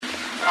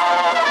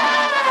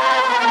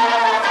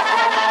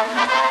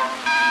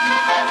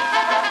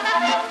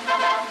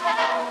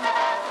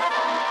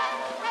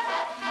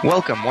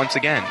Welcome once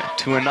again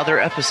to another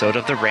episode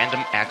of the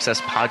Random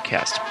Access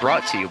Podcast,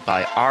 brought to you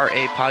by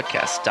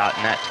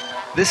rapodcast.net.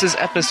 This is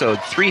episode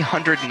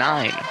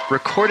 309,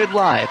 recorded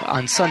live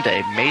on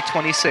Sunday, May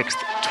 26th,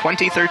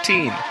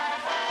 2013.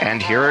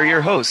 And here are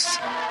your hosts,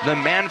 the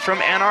man from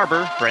Ann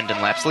Arbor, Brendan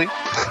Lapsley.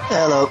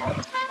 Hello.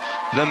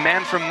 The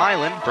man from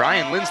Milan,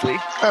 Brian Lindsley.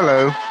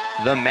 Hello.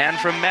 The man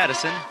from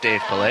Madison,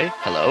 Dave Pillay.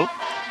 Hello.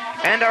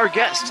 And our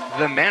guest,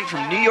 the man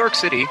from New York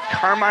City,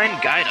 Carmine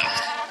Guida.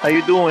 How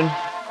you doing?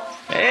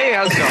 Hey,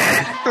 how's it going?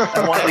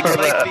 I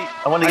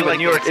wanted to give a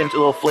New York into a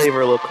little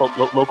flavor, a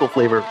little local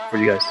flavor for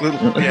you guys.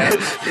 Yeah,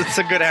 it's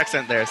a good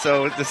accent there.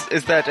 So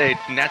is that a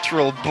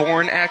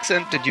natural-born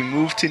accent? Did you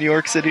move to New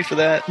York City for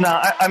that?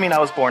 No, I mean I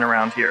was born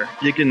around here.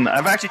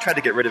 I've actually tried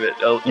to get rid of it,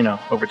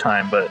 over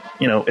time. But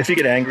if you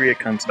get angry, it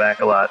comes back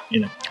a lot.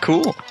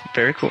 Cool,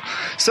 very cool.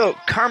 So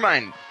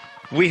Carmine,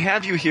 we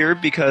have you here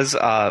because,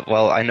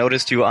 I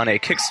noticed you on a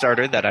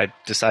Kickstarter that I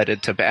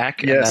decided to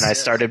back, and then I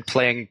started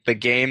playing the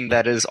game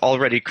that is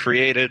already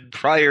created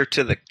prior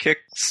to the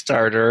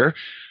Kickstarter,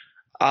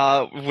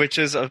 which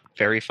is a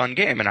very fun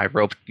game. And I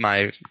roped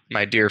my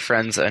dear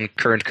friends and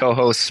current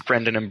co-hosts,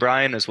 Brendan and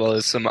Brian, as well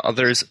as some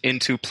others,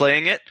 into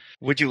playing it.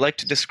 Would you like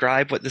to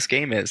describe what this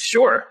game is?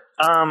 Sure.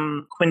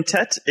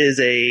 Quintet is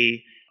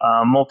a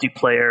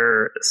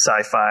multiplayer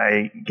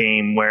sci-fi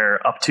game where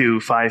up to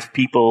 5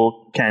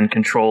 people can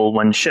control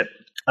one ship.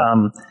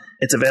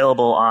 It's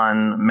available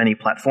on many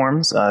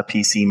platforms,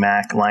 PC,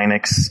 Mac,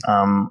 Linux,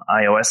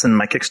 iOS, and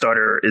my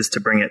Kickstarter is to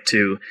bring it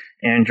to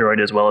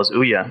Android as well as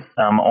Ouya.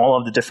 All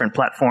of the different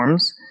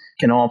platforms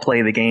can all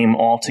play the game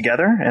all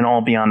together and all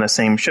be on the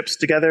same ships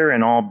together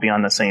and all be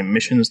on the same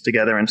missions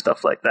together and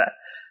stuff like that.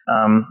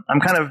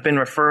 I'm kind of been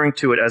referring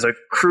to it as a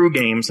crew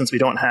game since we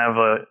don't have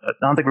I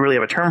don't think we really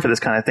have a term for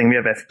this kind of thing. We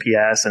have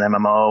FPS and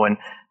MMO and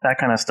that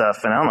kind of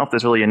stuff. And I don't know if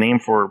there's really a name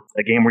for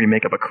a game where you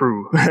make up a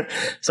crew.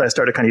 So I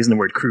started kind of using the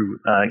word crew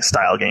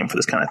style game for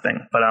this kind of thing.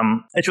 But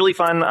it's really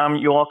fun.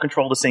 You all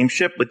control the same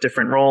ship with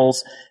different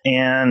roles,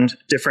 and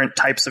different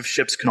types of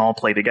ships can all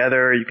play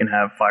together. You can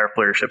have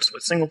 5-player ships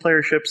with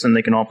single-player ships, and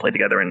they can all play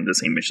together in the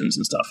same missions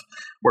and stuff.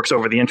 Works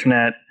over the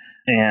internet.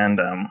 And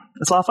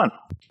it's a lot of fun.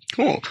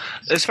 Cool.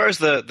 As far as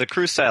the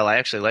crew style, I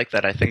actually like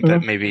that. I think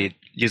that maybe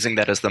using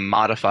that as the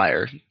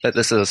modifier, that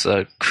this is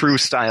a crew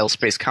style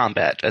space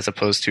combat as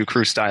opposed to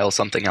crew style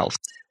something else.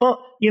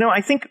 Well, I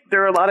think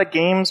there are a lot of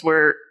games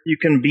where you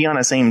can be on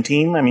a same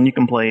team. I mean, you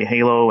can play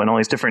Halo and all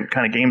these different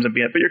kind of games, but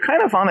you're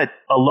kind of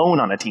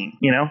alone on a team,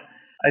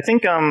 I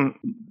think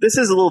this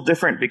is a little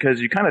different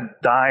because you kind of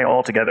die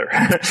all together,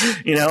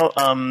 and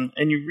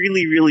you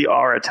really, really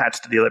are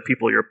attached to the other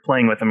people you're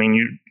playing with. I mean,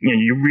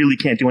 you really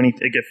can't do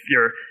anything. If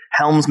your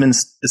helmsman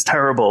is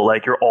terrible,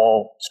 like you're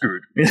all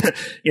screwed,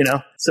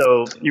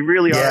 So you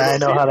really are. Yeah, I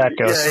know how that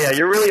goes. Yeah,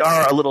 you really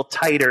are a little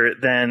tighter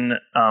than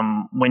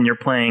when you're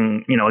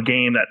playing, a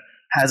game that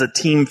has a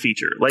team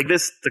feature like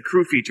this. The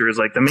crew feature is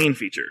like the main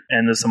feature,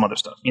 and there's some other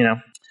stuff,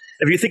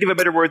 If you think of a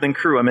better word than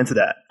crew, I'm into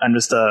that. I'm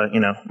just,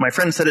 my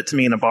friend said it to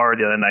me in a bar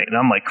the other night, and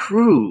I'm like,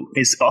 crew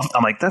is off.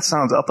 I'm like,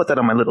 I'll put that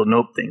on my little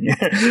note thing.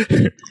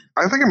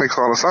 I think it makes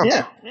a lot of sense.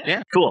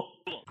 Yeah. Cool.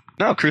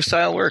 No, crew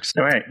style works.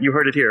 All right, you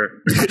heard it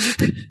here.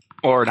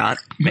 Or not,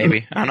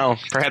 maybe. I don't know.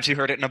 Perhaps you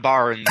heard it in a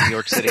bar in New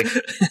York City.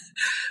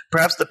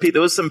 Perhaps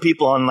there was some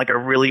people on like a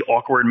really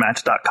awkward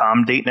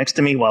Match.com date next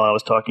to me while I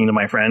was talking to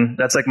my friend.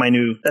 That's like my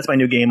new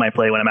game I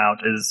play when I'm out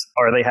is,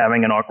 are they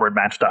having an awkward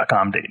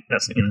Match.com date?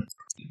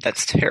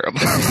 That's terrible.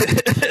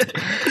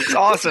 It's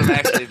awesome,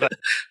 actually. But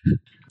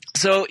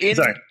so in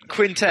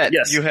Quintet,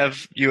 you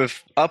have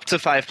up to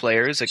 5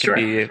 players. It can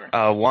be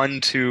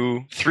 1,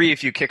 2, 3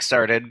 if you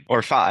kickstarted,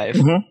 or 5.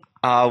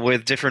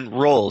 With different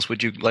roles.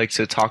 Would you like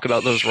to talk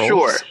about those roles?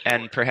 Sure.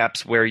 And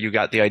perhaps where you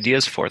got the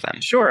ideas for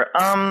them? Sure.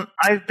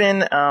 I've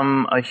been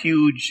a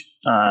huge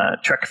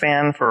Trek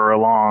fan for a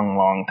long,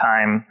 long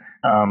time.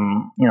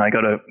 I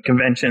go to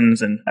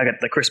conventions and I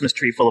got the Christmas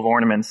tree full of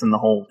ornaments and the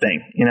whole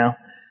thing,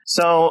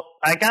 So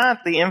I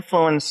got the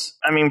influence,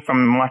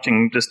 from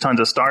watching just tons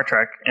of Star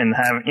Trek and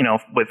have,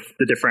 with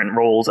the different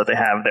roles that they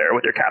have there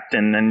with your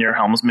captain and your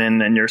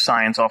helmsman and your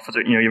science officer,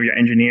 you have your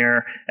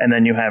engineer, and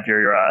then you have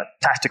your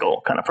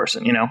tactical kind of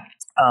person,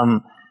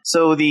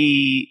 So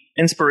the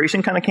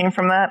inspiration kind of came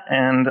from that,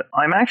 and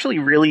I'm actually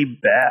really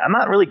bad. I'm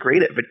not really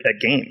great at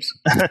games.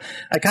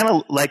 I kind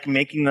of like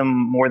making them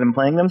more than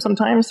playing them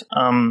sometimes.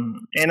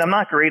 And I'm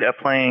not great at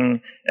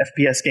playing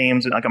FPS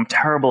games. Like I'm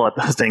terrible at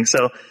those things.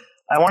 So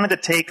I wanted to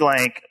take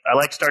I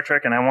like Star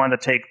Trek, and I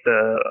wanted to take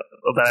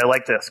I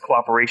like this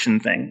cooperation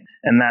thing,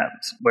 and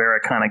that's where I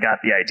kind of got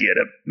the idea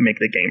to make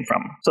the game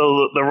from.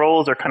 So the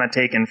roles are kind of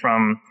taken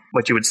from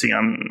what you would see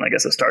on, I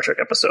guess, a Star Trek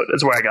episode.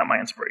 Is where I got my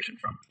inspiration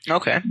from.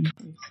 Okay.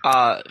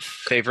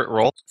 Favorite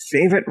role?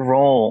 Favorite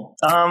role?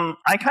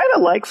 I kind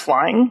of like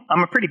flying.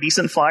 I'm a pretty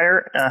decent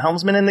flyer,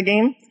 helmsman in the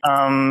game,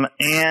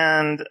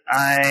 and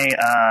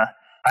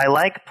I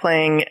like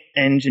playing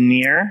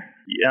engineer.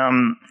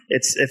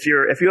 It's if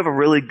you have a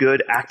really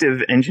good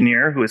active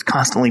engineer who is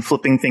constantly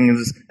flipping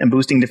things and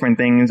boosting different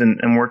things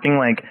and working,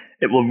 like,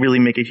 it will really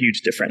make a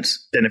huge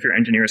difference than if your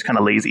engineer is kind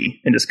of lazy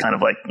and just kind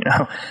of like,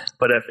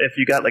 but if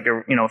you got like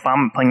if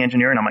I'm playing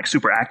engineer and I'm like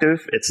super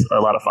active, it's a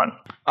lot of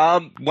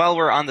fun. While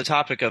we're on the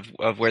topic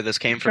of where this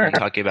came from and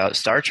talking about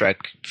Star Trek,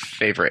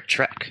 favorite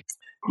Trek?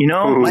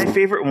 My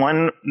favorite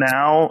one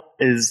now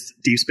is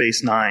Deep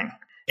Space Nine.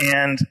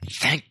 And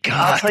thank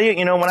God. I'll tell you,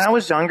 when I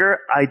was younger,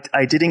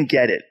 I didn't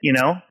get it,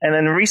 and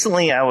then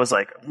recently I was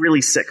like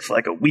really sick for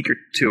like a week or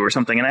two or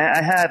something. And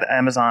I had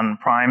Amazon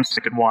Prime so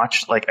I could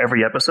watch like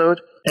every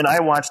episode. And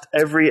I watched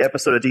every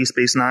episode of Deep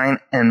Space Nine.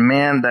 And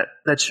man,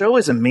 that show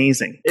is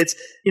amazing. It's,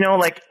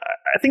 like,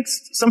 I think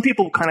some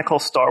people kind of call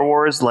Star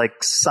Wars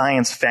like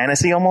science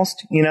fantasy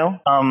almost,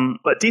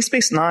 but Deep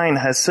Space Nine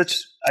has such,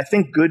 I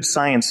think, good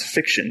science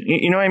fiction.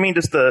 You know what I mean?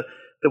 Just the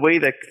way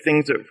that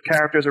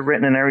characters are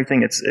written and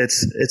everything, it's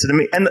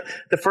and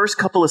the first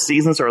couple of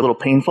seasons are a little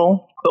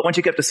painful, but once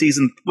you get to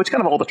season, which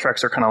kind of all the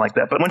Treks are kind of like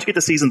that, but once you get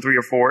to season 3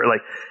 or 4,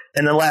 like,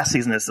 and the last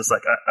season is just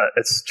like,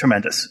 it's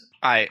tremendous.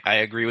 I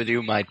agree with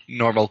you. My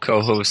normal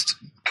co-host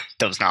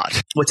does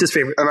not. What's his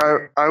favorite?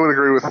 And I would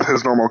agree with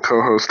his normal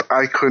co-host.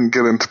 I couldn't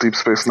get into Deep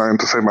Space Nine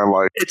to save my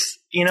life. It's,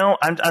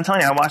 I'm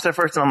telling you, I watched that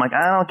first and I'm like,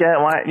 I don't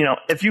get why,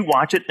 if you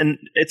watch it, and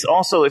it's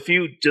also, if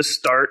you just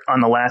start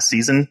on the last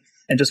season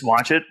and just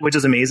watch it, which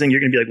is amazing,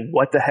 you're going to be like,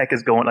 what the heck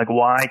is going, like,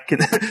 why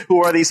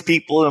who are these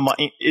people? And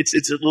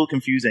it's a little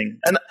confusing.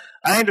 And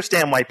I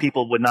understand why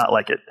people would not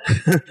like it.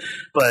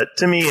 But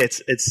to me,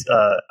 it's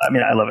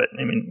I love it.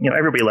 I mean,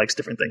 everybody likes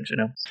different things,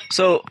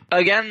 So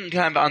again,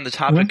 kind of on the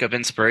topic of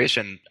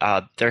inspiration,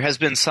 there has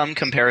been some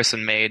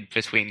comparison made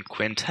between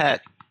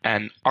Quintet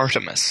and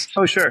Artemis.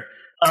 Oh, sure.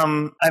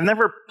 I've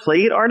never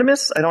played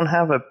Artemis. I don't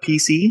have a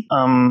PC.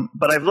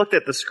 But I've looked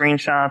at the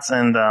screenshots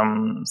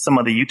and some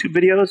of the YouTube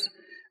videos.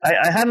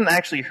 I hadn't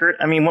actually heard.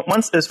 I mean,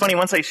 it's funny.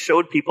 Once I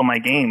showed people my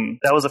game,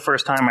 that was the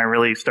first time I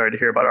really started to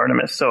hear about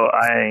Artemis. So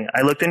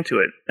I looked into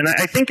it, and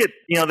I think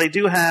they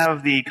do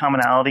have the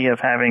commonality of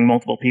having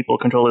multiple people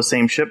control the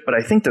same ship, but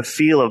I think the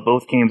feel of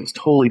both games is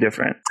totally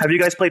different. Have you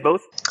guys played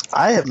both?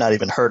 I have not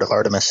even heard of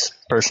Artemis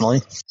personally.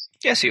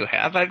 Yes, you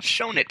have. I've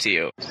shown it to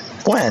you.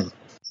 When?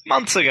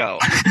 Months ago.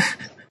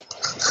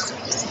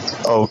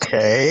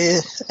 Okay.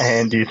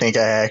 And do you think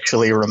I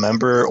actually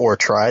remember or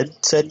tried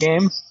said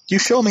game? You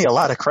show me a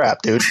lot of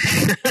crap, dude.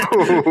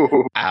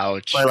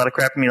 Ouch. By a lot of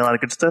crap, you mean a lot of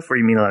good stuff, or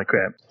you mean a lot of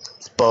crap?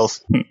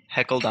 Both.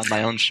 Heckled on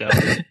my own show.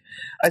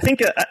 I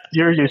think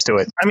you're used to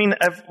it. I mean,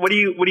 what do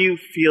you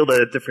feel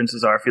the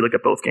differences are if you look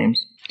at both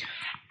games?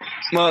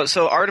 Well,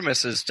 so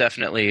Artemis is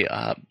definitely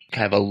kind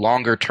of a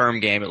longer term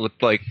game. It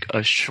looked like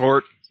a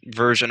short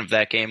version of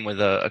that game with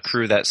a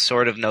crew that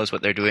sort of knows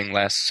what they're doing,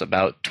 lasts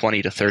about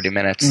 20 to 30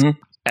 minutes. Mm-hmm.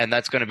 And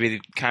that's going to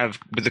be kind of,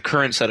 with the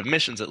current set of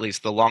missions at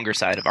least, the longer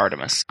side of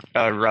Artemis,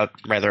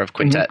 rather of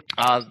Quintet.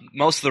 Mm-hmm.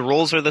 Most of the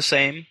roles are the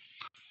same,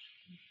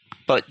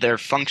 but their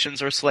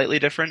functions are slightly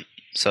different.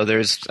 So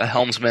there's a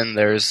helmsman,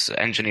 there's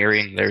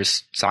engineering,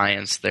 there's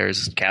science,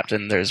 there's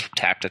captain, there's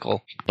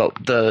tactical.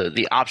 But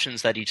the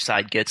options that each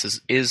side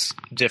gets is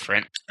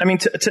different. I mean,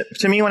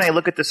 to me, when I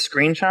look at the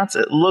screenshots,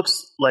 it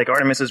looks like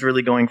Artemis is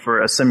really going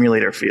for a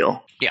simulator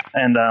feel. Yeah.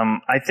 And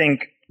I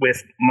think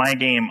with my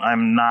game,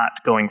 I'm not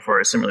going for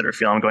a simulator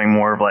feel. I'm going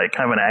more of like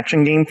kind of an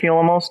action game feel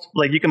almost.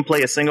 Like you can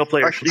play a single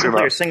player. You can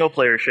play a single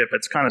player ship.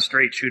 It's kind of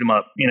straight shoot 'em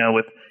up.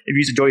 With if you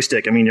use a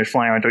joystick, I mean you're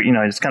flying around.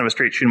 It's kind of a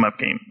straight shoot 'em up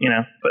game.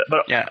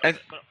 But yeah,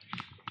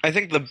 I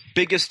think the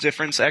biggest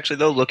difference, actually,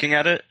 though, looking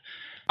at it,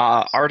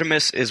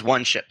 Artemis is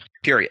one ship.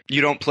 Period. You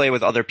don't play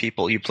with other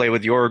people. You play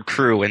with your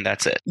crew, and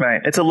that's it.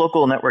 Right. It's a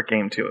local network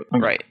game too.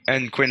 Right.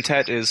 And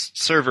Quintet is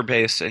server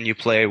based, and you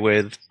play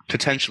with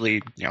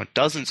potentially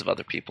dozens of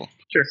other people.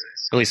 Sure.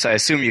 At least I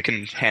assume you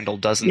can handle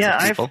dozens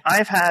of people.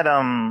 I've had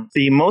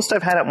the most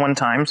I've had at one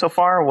time so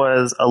far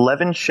was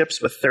 11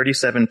 ships with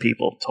 37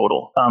 people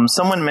total.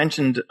 Someone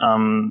mentioned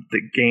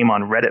the game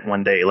on Reddit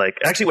one day. Like,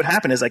 actually, what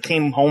happened is I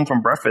came home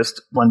from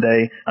breakfast one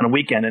day on a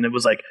weekend, and it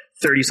was like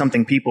 30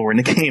 something people were in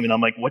the game, and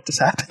I'm like, what just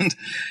happened?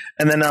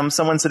 And then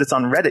someone said it's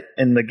on Reddit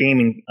in the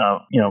gaming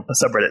a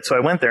subreddit. So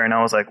I went there and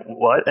I was like,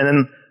 what? And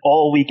then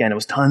all weekend it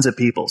was tons of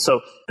people.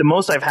 So the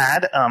most I've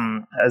had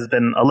has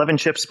been 11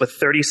 ships with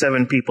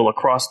 37 people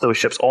across those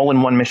ships, all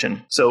in one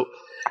mission. So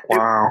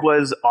wow. It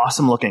was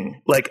awesome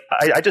looking. Like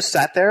I just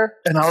sat there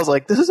and I was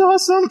like, this is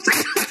awesome.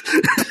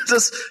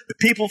 Just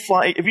people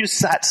fly. If you just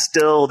sat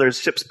still, there's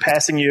ships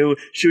passing you,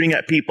 shooting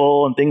at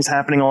people, and things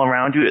happening all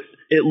around you.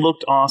 It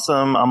looked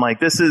awesome. I'm like,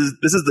 this is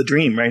the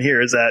dream right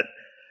here. Is that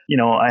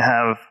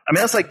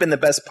that's like been the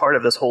best part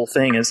of this whole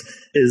thing is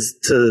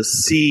to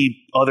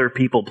see other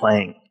people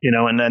playing,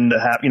 and then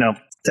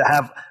to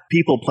have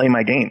people play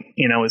my game,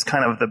 is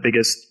kind of the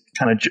biggest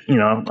kind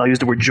of, I'll use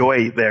the word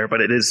joy there,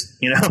 but it is,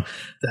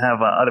 to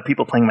have other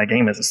people playing my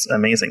game is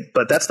amazing.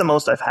 But that's the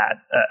most I've had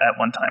at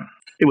one time.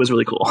 It was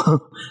really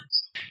cool.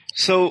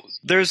 So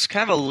there's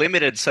kind of a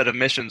limited set of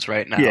missions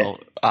right now.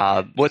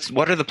 Yeah.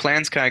 What are the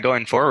plans kind of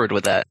going forward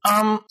with that?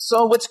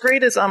 So what's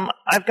great is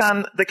I've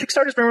gotten the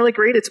Kickstarter's been really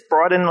great. It's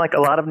brought in like a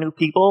lot of new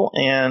people,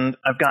 and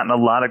I've gotten a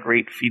lot of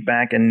great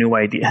feedback and new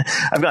ideas.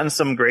 I've gotten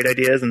some great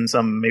ideas and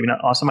some maybe not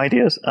awesome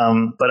ideas.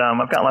 But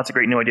I've gotten lots of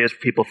great new ideas for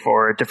people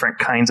for different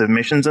kinds of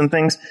missions and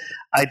things.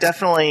 I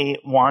definitely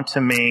want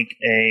to make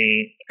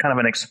a kind of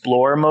an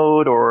explore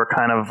mode, or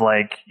kind of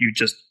like you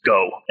just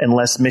go and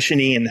less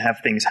missiony and have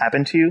things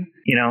happen to you.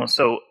 You know,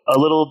 so a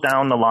little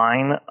down the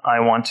line, I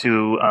want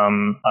to.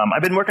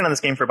 I've been working on this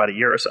game for about a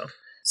year or so.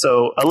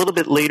 So a little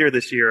bit later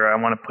this year, I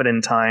want to put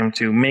in time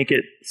to make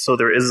it so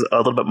there is a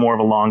little bit more of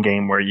a long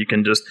game where you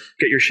can just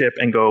get your ship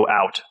and go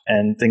out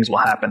and things will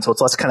happen. So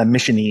it's less kind of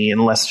mission-y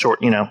and less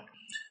short, you know.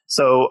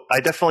 So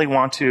I definitely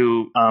want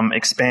to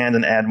expand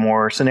and add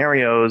more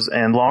scenarios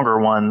and longer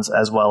ones,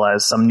 as well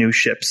as some new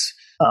ships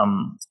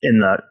in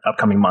the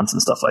upcoming months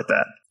and stuff like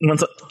that.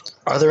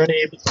 Are there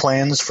any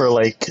plans for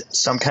like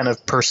some kind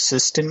of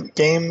persistent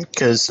game?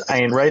 Because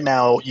I mean, right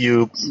now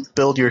you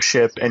build your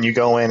ship and you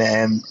go in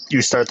and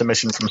you start the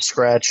mission from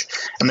scratch,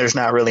 and there's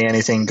not really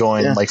anything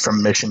going like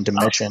from mission to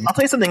mission. I'll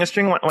tell you something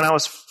interesting. When I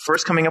was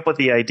first coming up with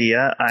the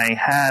idea, I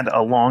had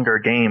a longer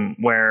game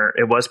where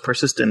it was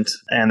persistent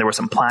and there were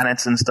some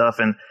planets and stuff,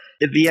 and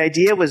the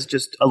idea was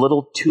just a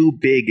little too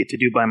big to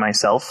do by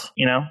myself,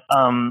 you know?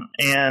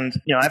 And,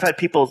 you know, I've had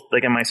people,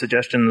 like in my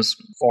suggestions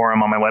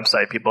forum on my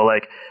website, people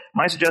like,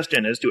 my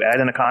suggestion is to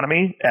add an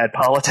economy, add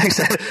politics.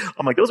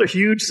 I'm like, those are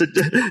huge.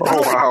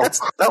 Oh, wow.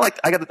 That's not like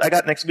I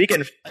got next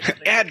weekend.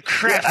 Add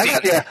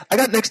crafting. I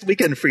got next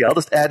weekend free. I'll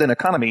just add an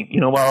economy. You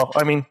know, well,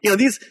 I mean, you know,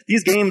 these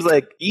games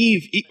like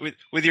Eve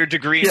with your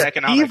degree in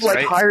economics, Eve like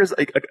right? hires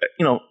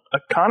you know,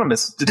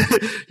 economists.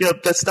 You know,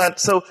 that's not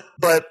so.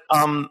 But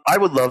I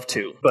would love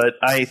to. But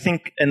I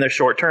think in the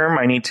short term,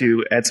 I need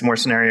to add some more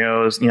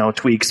scenarios. You know,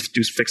 tweaks,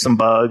 fix some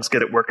bugs,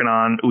 get it working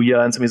on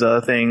Ouya and some of these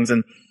other things,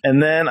 and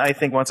then I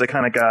think once I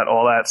kind of got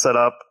all that set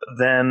up,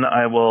 then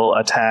I will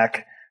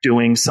attack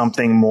doing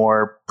something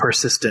more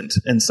persistent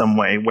in some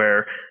way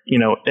where, you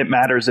know, it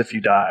matters if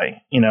you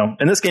die. You know,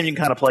 in this game you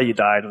can kind of play, you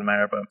die, it doesn't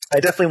matter. But I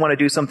definitely want to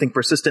do something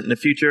persistent in the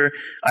future.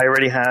 I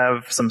already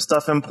have some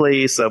stuff in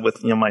place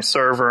with, you know, my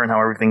server and how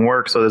everything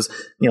works. So there's,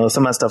 you know,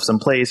 some of that stuff's in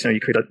place. You know,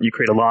 you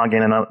create a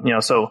login and, you know,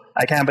 so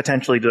I can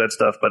potentially do that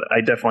stuff, but I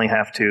definitely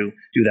have to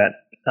do that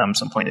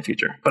some point in the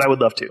future. But I would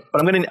love to.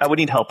 But I would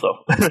need help though.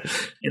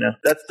 You know,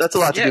 that's a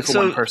lot to do for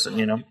one person,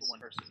 you know.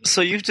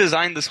 So you've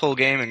designed this whole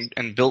game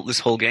and built this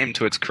whole game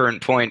to its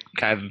current point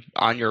kind of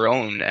on your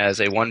own as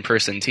a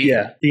one-person team.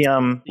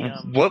 Yeah.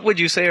 What would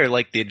you say are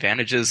like the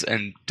advantages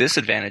and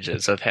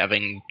disadvantages of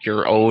having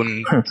your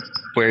own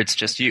where it's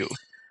just you?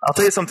 I'll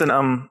tell you something.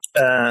 One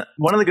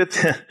of the good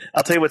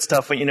I'll tell you what's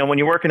tough. You know, when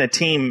you work in a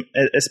team,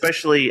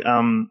 especially,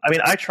 I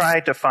mean, I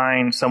tried to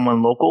find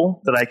someone local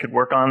that I could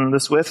work on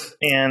this with,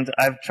 and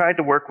I've tried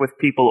to work with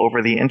people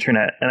over the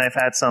internet, and I've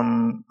had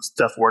some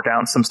stuff work out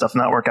and some stuff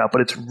not work out,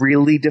 but it's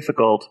really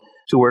difficult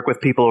to work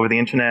with people over the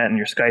internet, and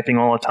you're Skyping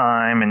all the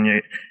time, and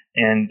you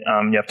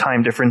have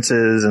time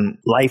differences and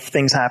life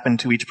things happen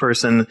to each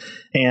person.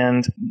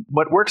 And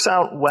what works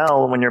out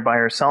well when you're by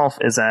yourself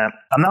is that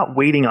I'm not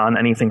waiting on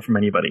anything from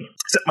anybody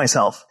except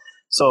myself.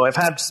 So I've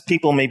had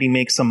people maybe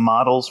make some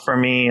models for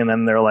me, and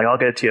then they're like, I'll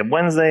get it to you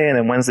Wednesday, and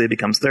then Wednesday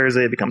becomes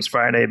Thursday, becomes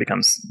Friday,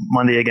 becomes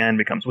Monday again,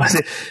 becomes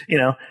Wednesday, you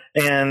know.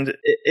 And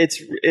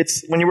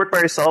it's when you work by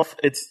yourself,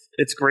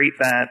 it's great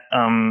that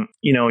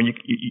you know,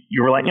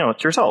 you rely, you know,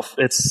 it's yourself.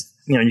 It's,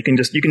 you know, you can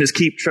just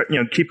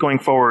keep going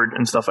forward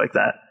and stuff like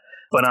that.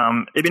 But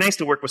it'd be nice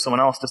to work with someone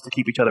else just to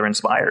keep each other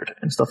inspired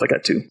and stuff like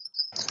that too.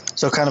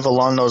 So kind of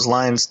along those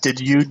lines,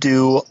 did you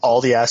do all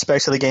the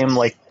aspects of the game,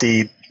 like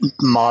the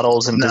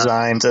models and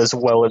designs as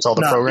well as all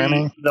the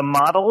programming? The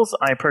models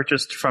I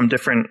purchased from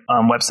different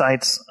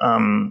websites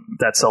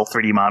that sell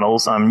 3D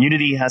models.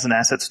 Unity has an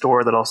asset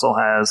store that also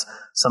has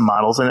some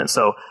models in it.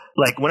 So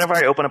like whenever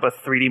I open up a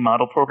 3D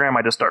model program,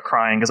 I just start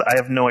crying because I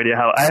have no idea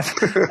how I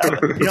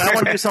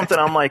want to do something.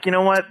 I'm like, you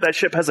know what? That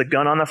ship has a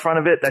gun on the front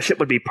of it. That ship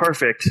would be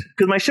perfect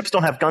because my ships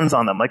don't have guns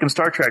on them. Like in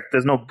Star Trek,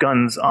 there's no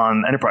guns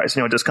on Enterprise.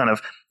 You know, it just kind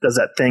of does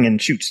that thing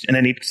and shoots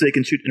so they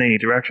can shoot in any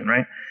direction,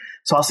 right?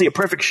 So I'll see a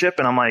perfect ship,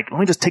 and I'm like, let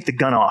me just take the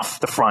gun off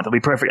the front. It'll be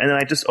perfect. And then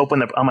I just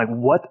open I'm like,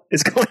 what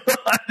is going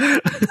on?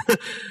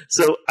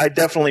 So I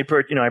definitely,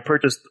 I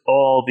purchased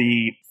all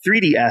the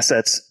 3D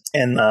assets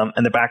and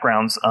the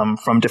backgrounds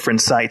from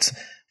different sites.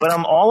 But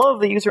all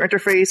of the user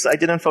interface I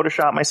did in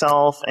Photoshop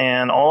myself,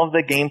 and all of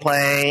the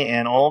gameplay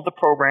and all of the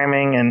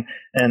programming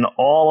and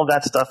all of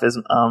that stuff is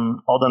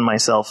all done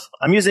myself.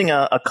 I'm using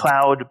a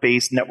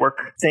cloud-based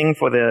network thing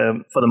for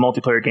the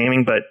multiplayer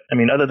gaming, but I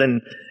mean, other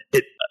than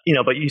it, you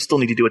know, but you still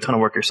need to do a ton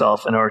of work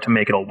yourself in order to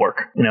make it all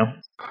work, you know.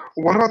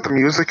 What about the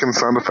music and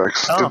sound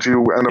effects? Did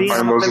you end up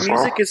buying those as well?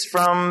 The music is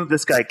from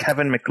this guy,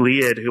 Kevin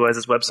McLeod, who has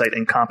his website,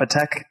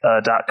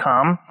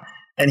 Incompetech.com.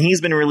 And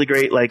he's been really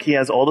great. Like, he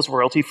has all this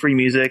royalty-free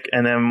music,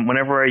 and then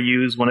whenever I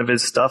use one of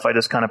his stuff, I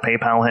just kind of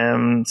PayPal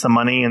him some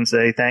money and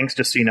say, thanks,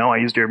 just so you know, I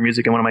used your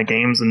music in one of my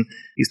games, and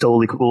he's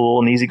totally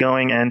cool and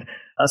easygoing. And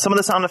some of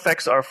the sound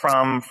effects are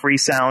from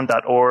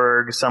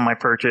freesound.org, some I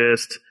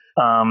purchased,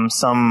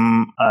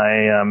 some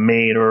I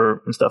made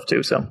or and stuff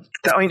too. So,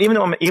 I mean, even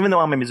though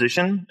I'm a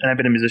musician, and I've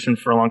been a musician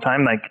for a long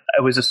time, like,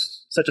 it was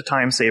just such a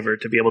time saver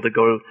to be able to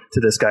go to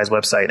this guy's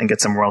website and get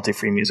some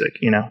royalty-free music,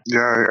 you know?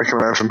 Yeah, I can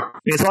imagine. I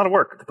mean, it's a lot of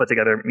work to put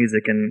together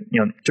music and, you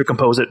know, to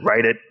compose it,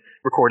 write it,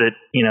 record it,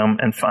 you know,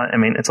 and fun. I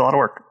mean, it's a lot of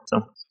work.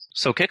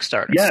 So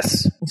Kickstarter.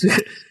 Yes.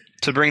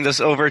 To bring this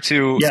over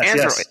to Android.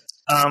 Yes.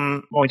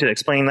 Want me to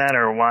explain that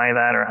or why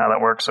that or how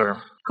that works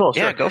or... Cool,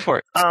 sure. Yeah, go for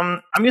it.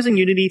 I'm using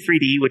Unity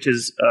 3D, which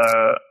is,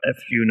 if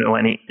you know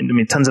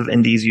tons of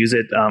indies use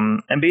it.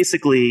 And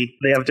basically,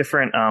 they have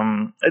different,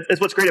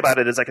 it's what's great about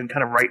it is I can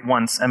kind of write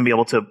once and be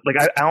able to, like,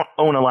 I don't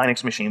own a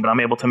Linux machine, but I'm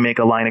able to make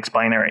a Linux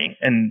binary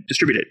and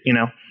distribute it, you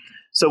know?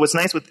 So what's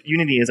nice with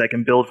Unity is I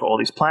can build for all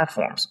these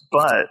platforms,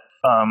 but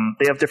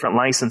they have different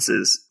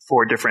licenses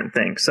for different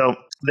things. So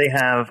they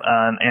have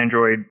an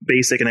Android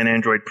Basic and an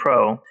Android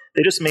Pro.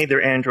 They just made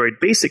their Android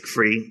Basic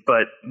free,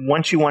 but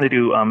once you want to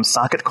do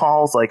socket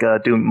calls, like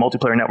do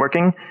multiplayer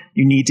networking,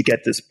 you need to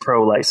get this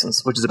Pro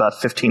license, which is about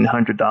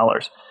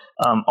 $1,500.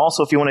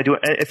 Also, if you want to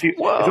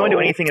do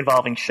anything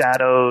involving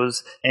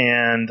shadows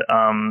and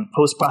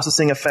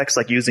post-processing effects,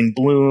 like using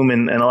bloom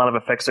and a lot of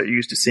effects that you're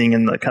used to seeing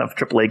in the kind of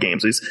AAA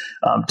games, these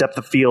depth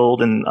of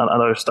field and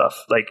other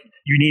stuff, like,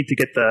 you need to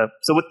get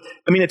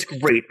it's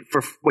great.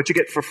 For what you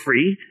get for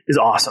free is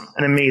awesome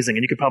and amazing,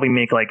 and you could probably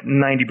make like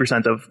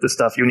 90% of the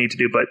stuff you need to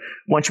do. But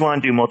once you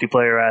want to do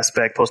multiplayer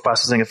aspect,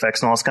 post-processing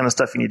effects, and all this kind of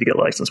stuff, you need to get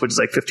licensed, which is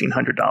like $1,500.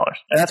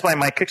 And that's why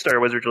my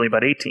Kickstarter was originally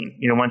about $18.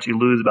 You know, once you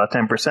lose about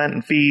 10%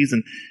 in fees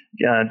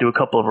and do a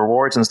couple of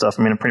rewards and stuff,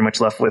 I mean, I'm pretty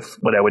much left with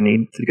what I would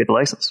need to get the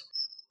license.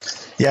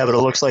 Yeah, but it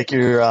looks like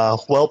you're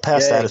well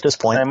past that at this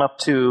point. I'm up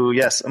to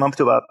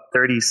about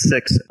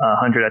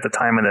 3,600 at the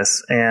time of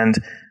this, and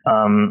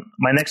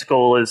my next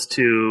goal is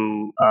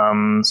to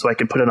so I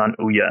can put it on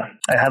Ouya.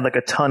 I had like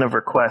a ton of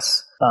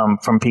requests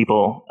from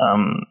people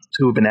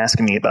who have been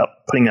asking me about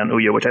putting it on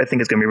Ouya, which I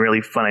think is going to be a really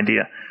fun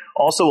idea.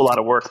 Also, a lot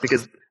of work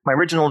because my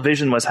original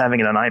vision was having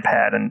it on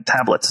iPad and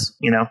tablets,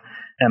 you know.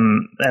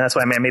 And that's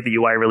why I made the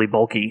UI really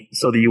bulky,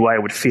 so the UI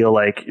would feel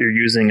like you're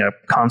using a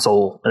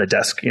console at a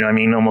desk, you know what I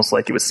mean? Almost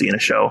like you would see in a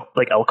show,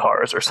 like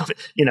L-Cars or something,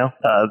 you know?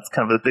 It's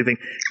kind of a big thing.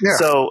 Yeah.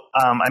 So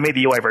I made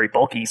the UI very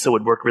bulky, so it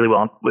would work really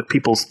well with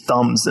people's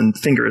thumbs and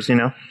fingers, you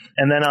know?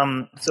 And then,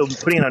 so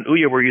putting it on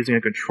Ouya, we're using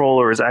a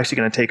controller is actually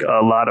going to take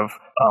a lot of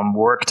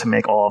work to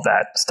make all of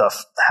that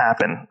stuff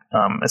happen.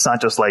 It's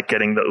not just like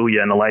getting the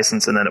Ouya and the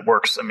license and then it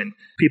works. I mean,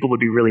 people would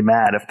be really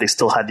mad if they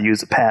still had to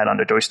use a pad on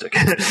their joystick,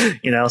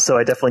 you know? So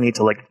I definitely need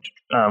to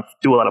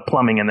do a lot of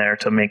plumbing in there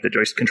to make the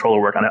joystick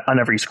controller work on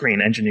every screen,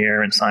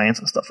 engineer and science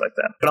and stuff like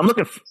that. But I'm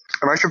looking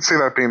and I can see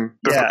that being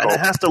difficult. Yeah, and it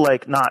has to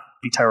not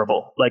be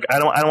terrible. Like, I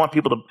don't want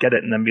people to get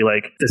it and then be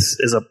like, this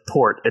is a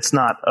port. It's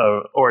not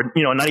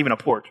not even a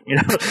port, you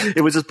know?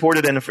 It was just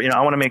ported in for,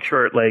 I want to make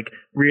sure it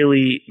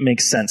really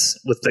makes sense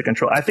with the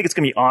control. I think it's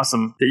going to be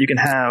awesome that you can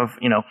have,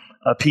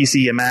 a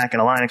PC, a Mac,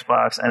 and a Linux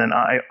box, and an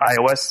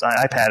iOS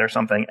iPad or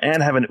something,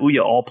 and have an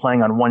Ouya all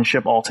playing on one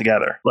chip all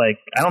together. Like,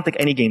 I don't think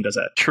any game does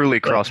that. Truly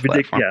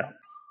cross-platform. Yeah.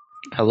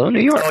 Hello, New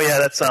York. Oh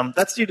yeah,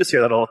 that's you just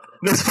hear that all.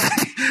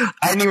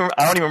 I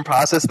don't even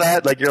process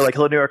that. Like, you're like,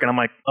 hello, New York, and I'm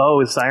like, oh,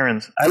 it's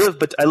sirens. I live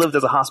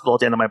there's a hospital at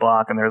the end of my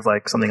block, and there's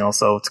like something else.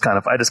 So it's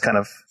I just kind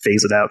of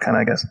phase it out,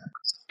 I guess.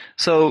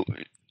 So,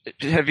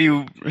 have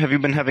you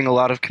been having a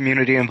lot of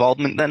community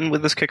involvement then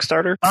with this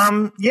Kickstarter?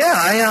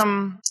 Yeah,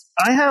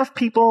 I have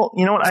people.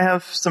 You know what? I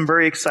have some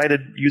very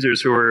excited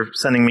users who are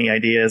sending me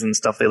ideas and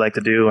stuff they like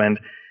to do, and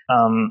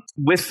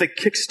with the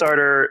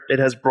Kickstarter, it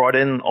has brought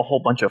in a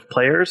whole bunch of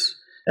players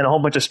and a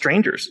whole bunch of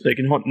strangers. They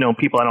can know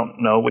people I don't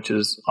know, which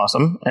is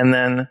awesome. And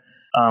then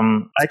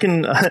I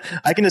can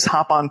just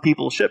hop on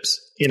people's ships,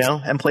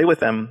 and play with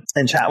them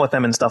and chat with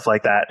them and stuff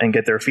like that, and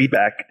get their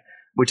feedback,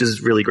 which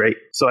is really great.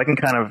 So I can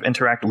kind of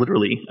interact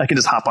literally. I can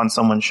just hop on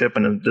someone's ship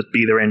and just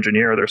be their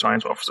engineer or their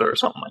science officer or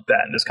something like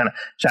that, and just kind of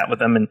chat with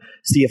them and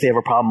see if they have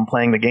a problem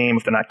playing the game,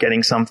 if they're not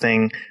getting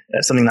something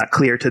not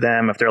clear to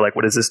them, if they're like,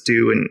 what does this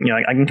do? And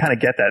I can kind of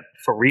get that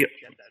for real.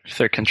 If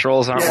their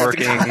controls aren't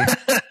working.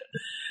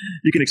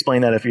 You can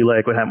explain that if you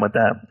like, what happened with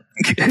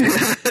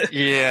that.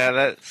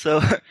 Yeah, so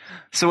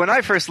when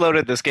I first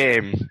loaded this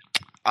game,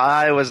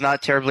 I was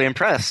not terribly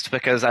impressed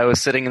because I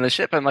was sitting in the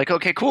ship. I'm like,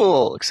 okay,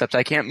 cool, except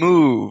I can't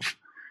move.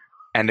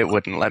 And it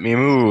wouldn't let me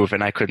move,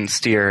 and I couldn't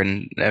steer.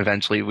 And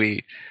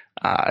eventually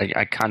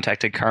I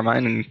contacted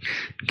Carmine and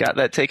got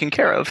that taken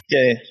care of.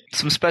 Yeah.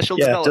 Some special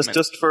development.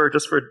 just for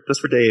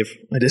Dave.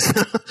 I just.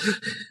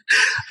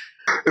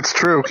 It's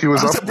true. He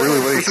was up really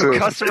late too.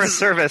 Customer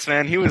service,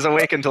 man. He was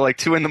awake until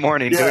 2 a.m.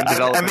 doing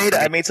development.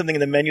 I made something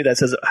in the menu that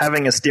says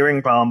having a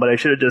steering problem, but I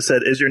should have just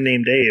said, "Is your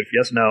name Dave?"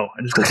 Yes, no.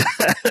 I just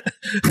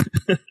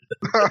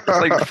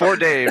like for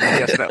Dave.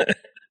 Yes, no.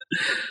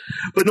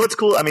 But no, it's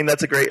cool. I mean,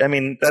 that's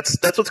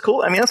what's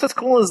cool. I mean, that's what's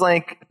cool is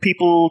like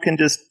people can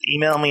just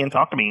email me and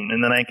talk to me,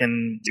 and then I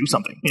can do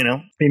something. You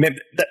know,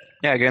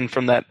 yeah. Again,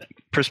 from that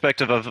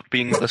perspective of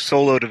being a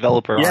solo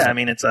developer. Yeah, I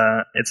mean, it's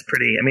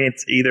pretty. I mean,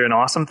 it's either an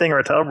awesome thing or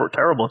a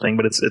terrible thing,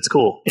 but it's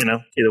cool. You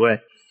know, either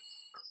way.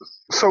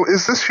 So,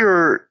 is this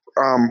your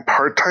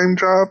part-time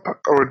job,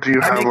 or do you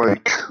have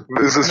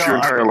is this your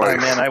entire life?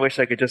 Man, I wish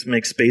I could just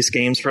make space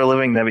games for a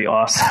living. That'd be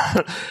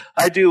awesome.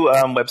 I do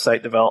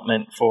website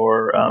development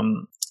for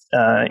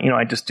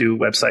I just do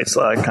websites,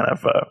 kind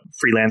of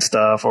freelance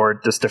stuff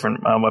or just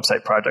different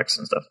website projects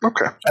and stuff.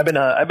 Okay. I've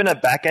been a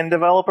back-end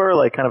developer,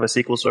 like kind of a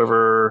SQL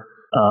Server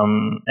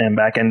and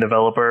back-end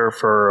developer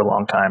for a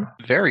long time.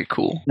 Very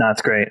cool. No,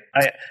 it's great.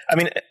 I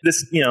mean,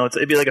 this,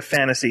 it'd be like a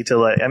fantasy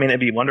to it'd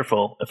be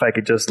wonderful if I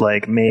could just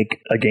make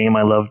a game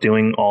I love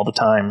doing all the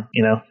time,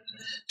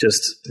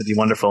 it'd be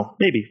wonderful.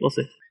 Maybe, we'll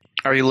see.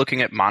 Are you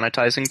looking at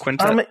monetizing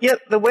Quintet? Yeah,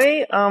 the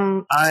way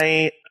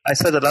I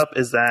set it up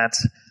is that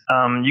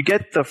you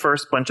get the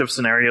first bunch of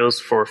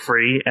scenarios for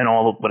free and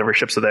all whatever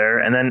ships are there,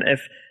 and then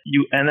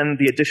then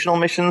the additional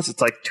missions,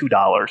 it's like $2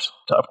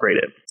 to upgrade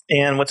it.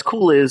 And what's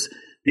cool is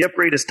the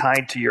upgrade is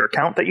tied to your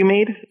account that you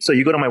made. So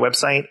you go to my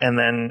website, and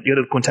then you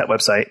go to the Quintet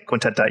website,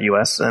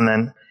 quintet.us, and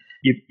then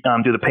you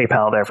do the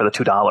PayPal there for the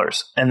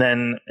 $2. And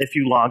then if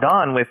you log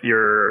on with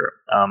your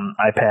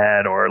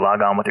iPad or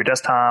log on with your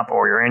desktop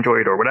or your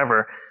Android or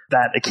whatever,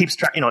 that it keeps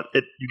track. You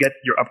get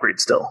your upgrade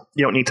still.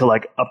 You don't need to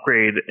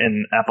upgrade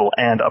in Apple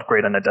and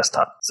upgrade on the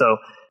desktop. So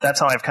that's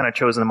how I've kind of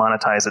chosen to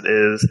monetize it.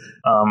 Is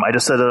I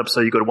just set it up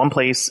so you go to one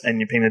place and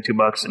you pay me the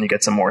 $2 and you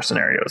get some more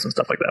scenarios and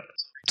stuff like that.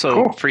 So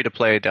cool. Free to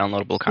play,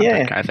 downloadable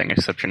content kind of thing,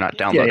 except you're not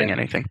downloading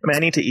anything. I mean, I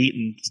need to eat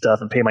and stuff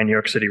and pay my New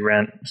York City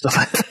rent and stuff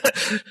like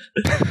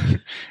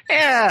that.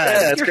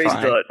 yeah, it's crazy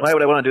thought. Why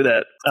would I want to do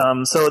that?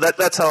 So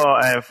that's how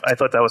I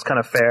thought that was kind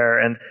of fair.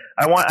 And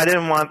I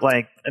didn't want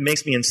it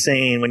makes me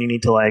insane when you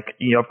need to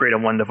you upgrade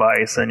on one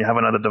device and you have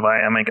another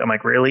device. I'm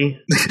like really?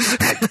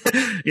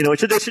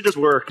 It should just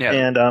work. Yeah.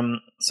 And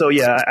so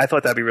yeah, I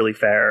thought that'd be really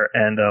fair,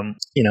 and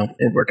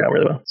it worked out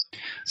really well.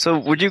 So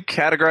would you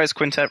categorize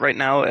Quintet right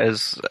now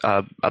as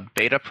a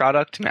beta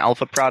product, an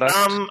alpha product,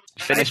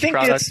 finished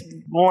product? I think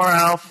it's more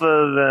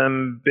alpha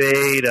than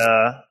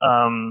beta.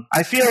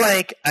 I feel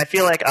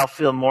like I'll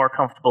feel more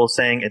comfortable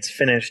saying it's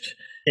finished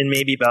in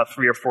maybe about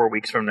 3 or 4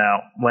 weeks from now,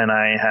 when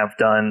I have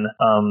done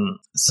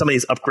some of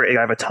these upgrades.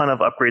 I have a ton of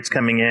upgrades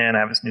coming in. I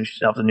have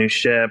the new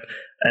ship,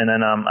 and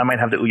then I might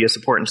have the Ouya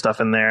support and stuff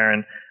in there,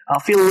 and I'll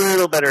feel a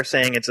little better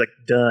saying it's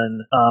done.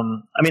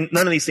 I mean,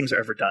 none of these things are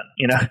ever done.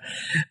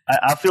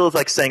 I'll feel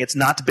like saying it's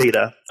not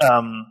beta.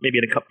 Maybe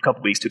in a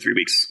couple weeks, 2-3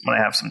 weeks, when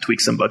I have some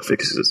tweaks and bug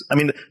fixes. I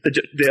mean,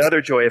 the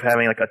other joy of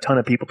having a ton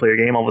of people play your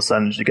game all of a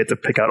sudden is you get to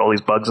pick out all these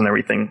bugs and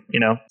everything.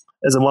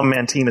 As a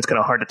one-man team, it's kind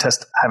of hard to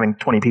test having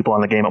 20 people on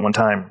the game at one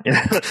time.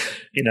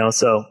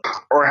 So.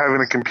 Or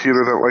having a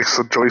computer that likes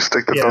a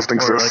joystick that doesn't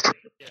exist.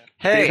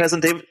 Hey, Dave has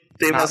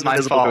an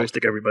invisible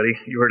joystick. Everybody,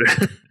 you heard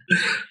it.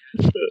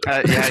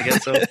 Yeah, I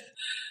guess so.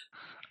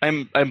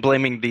 I'm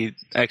blaming the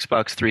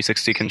Xbox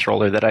 360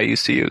 controller that I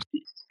used to use.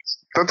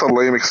 That's a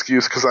lame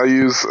excuse, because I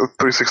use a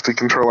 360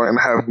 controller and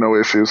have no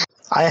issues.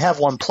 I have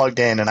one plugged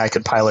in and I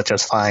could pilot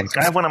just fine.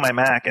 I have one on my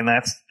Mac, and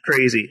that's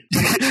crazy.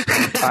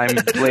 I'm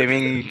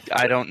blaming,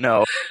 I don't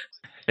know.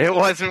 It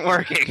wasn't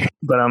working.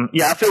 But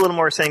I feel a little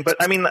more saying, but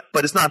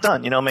it's not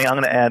done. Maybe I'm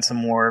going to add some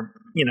more.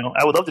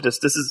 I would love to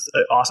this is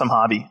an awesome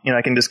hobby.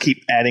 I can just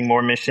keep adding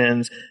more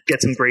missions,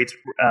 get some great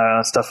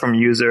stuff from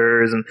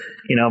users, and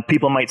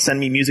people might send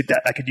me music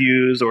that I could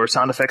use or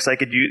sound effects I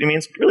could use. I mean,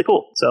 it's really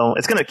cool. So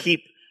I'm going to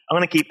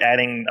keep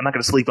adding. I'm not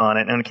going to sleep on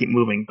it. I'm going to keep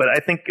moving, but I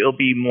think it'll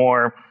be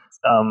more,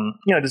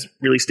 just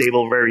really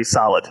stable, very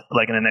solid,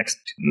 in the next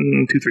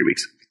 2-3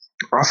 weeks.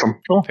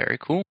 Awesome. Cool. Very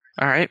cool.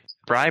 All right.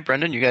 Bri,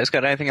 Brendan, you guys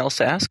got anything else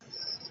to ask?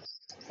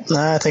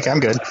 I think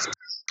I'm good.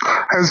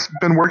 Has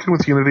been working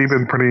with Unity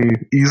been pretty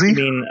easy? You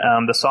mean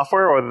the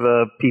software or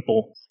the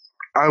people?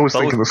 I was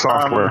thinking the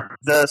software.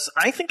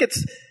 I think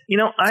it's,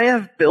 I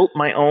have built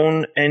my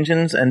own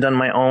engines and done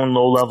my own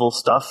low-level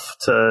stuff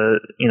to,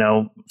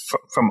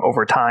 from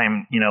over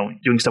time,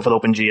 doing stuff with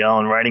OpenGL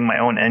and writing my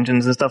own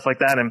engines and stuff like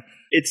that. And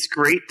it's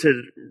great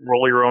to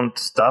roll your own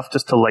stuff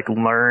just to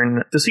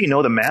learn, just so you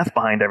know the math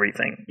behind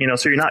everything,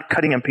 so you're not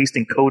cutting and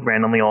pasting code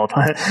randomly all the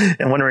time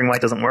and wondering why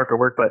it doesn't work or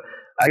work. But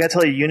I gotta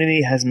tell you,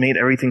 Unity has made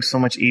everything so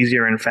much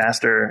easier and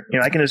faster.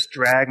 I can just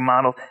drag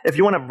model. If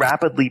you want to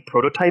rapidly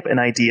prototype an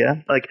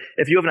idea,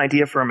 if you have an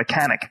idea for a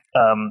mechanic,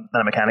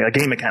 not a mechanic, a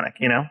game mechanic,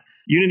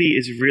 Unity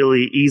is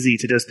really easy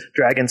to just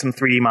drag in some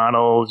 3D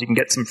models. You can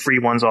get some free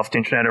ones off the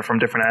internet or from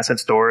different asset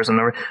stores, and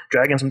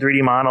drag in some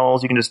 3D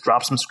models. You can just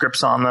drop some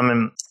scripts on them,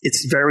 and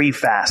it's very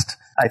fast,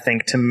 I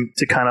think,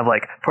 to kind of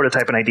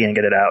prototype an idea and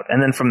get it out.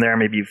 And then from there,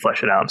 maybe you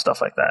flesh it out and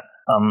stuff like that.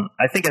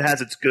 I think it has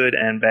its good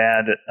and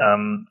bad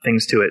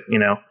things to it,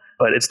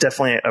 But it's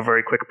definitely a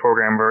very quick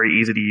program, very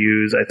easy to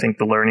use. I think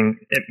the learning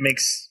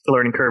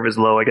curve is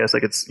low. I guess I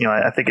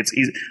think it's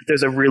easy.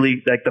 There's a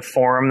really the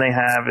forum they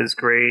have is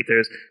great.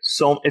 There's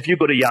if you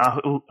go to if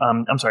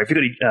you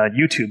go to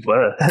YouTube,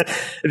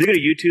 if you go to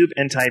YouTube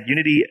and type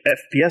Unity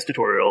FPS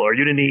tutorial or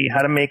Unity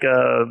how to make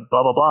a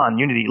blah blah blah on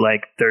Unity,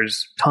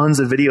 there's tons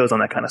of videos on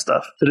that kind of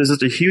stuff. So there's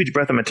just a huge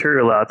breadth of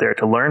material out there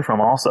to learn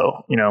from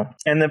also,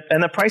 and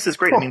the price is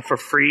great. I mean, for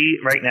free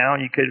right now,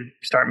 you could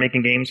start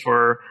making games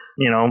for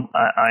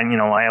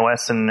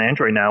iOS and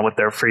Android now with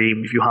their free.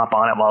 If you hop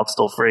on it while it's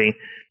still free,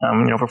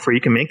 for free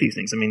you can make these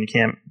things. I mean, you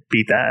can't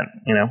beat that.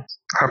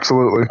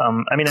 Absolutely.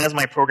 I mean, as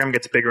my program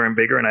gets bigger and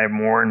bigger, and I have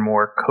more and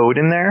more code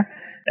in there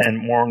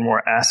and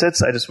more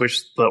assets, I just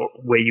wish the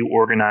way you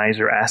organize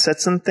your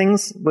assets and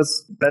things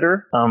was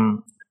better.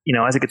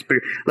 As it gets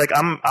bigger,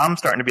 I'm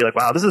starting to be like,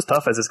 wow, this is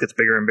tough as this gets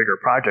bigger and bigger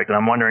project. And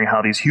I'm wondering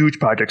how these huge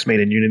projects made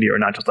in Unity are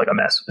not just like a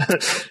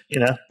mess,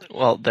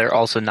 Well, they're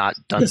also not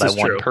done by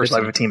one person.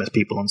 There's a team of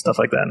people and stuff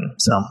like that.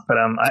 So, but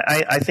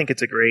I think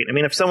it's a great. I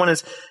mean, if someone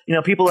is,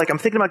 people I'm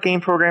thinking about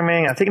game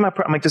programming.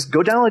 I'm like, just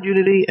go download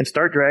Unity and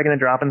start dragging and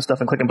dropping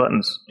stuff and clicking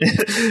buttons.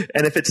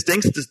 And if it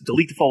stinks, just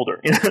delete the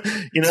folder.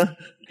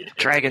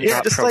 Drag and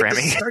drop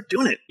programming. Just start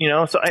doing it.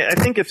 So I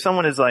think if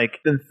someone is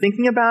been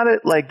thinking about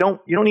it,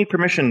 you don't need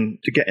permission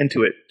to get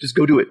into it. Just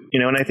go do it.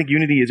 And I think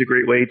Unity is a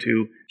great way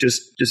to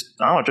just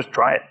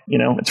try it.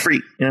 It's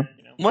free.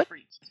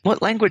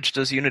 What language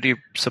does Unity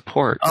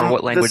support, or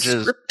what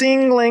languages? The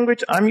scripting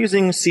language. I'm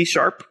using C#.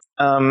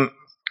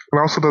 It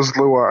also does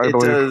Lua, I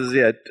believe.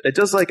 It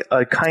does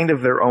a kind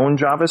of their own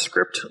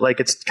JavaScript.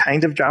 It's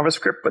kind of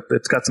JavaScript, but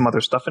it's got some other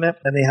stuff in it.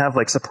 And they have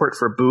support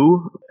for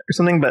Boo or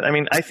something. But I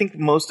mean, I think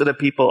most of the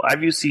people,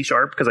 I've used C#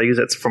 because I use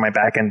it for my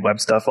back-end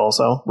web stuff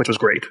also, which was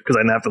great because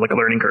I didn't have a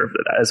learning curve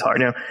as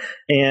hard,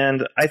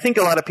 And I think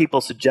a lot of people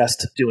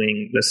suggest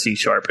doing the C#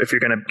 if you're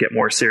going to get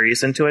more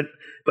serious into it.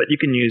 But you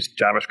can use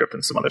JavaScript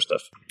and some other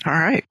stuff. All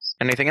right.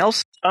 Anything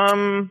else?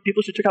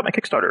 People should check out my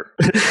Kickstarter.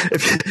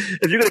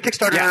 if you go to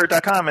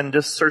Kickstarter.com and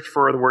just search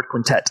for the word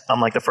Quintet, I'm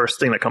the first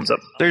thing that comes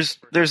up.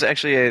 There's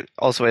actually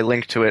also a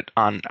link to it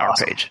on our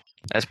page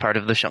as part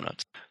of the show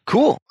notes.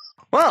 Cool.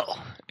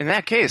 Well, in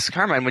that case,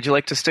 Carmine, would you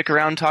like to stick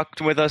around and talk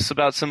with us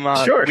about some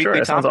Sure, weekly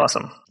that sounds topics?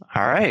 awesome.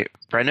 All right.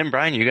 Brendan,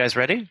 Brian, you guys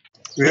ready?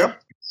 Yep.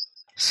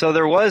 So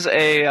there was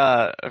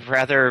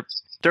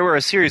there were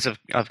a series of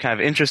kind of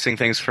interesting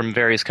things from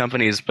various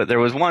companies, but there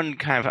was one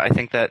I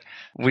think that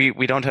we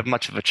don't have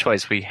much of a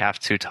choice. We have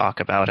to talk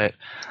about it,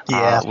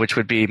 which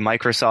would be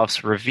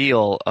Microsoft's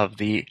reveal of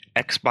the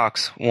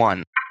Xbox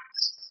One.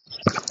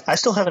 I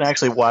still haven't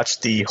actually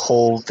watched the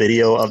whole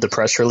video of the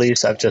press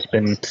release. I've just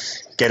been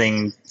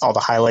getting all the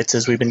highlights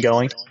as we've been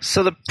going.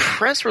 So the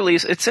press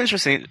release, it's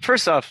interesting.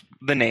 First off,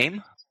 the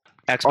name,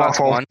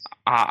 Xbox One.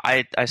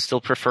 I still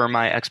prefer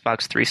my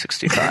Xbox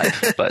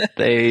 365, but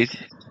they...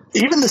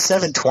 Even the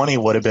 720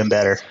 would have been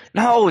better.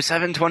 No,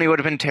 720 would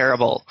have been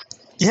terrible.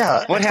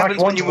 Yeah. What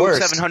happens when you move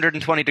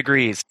 720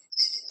 degrees?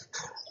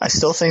 I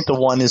still think the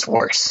one is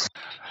worse.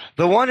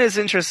 The one is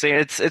interesting.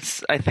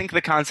 It's. I think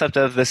the concept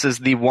of this is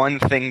the one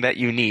thing that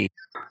you need.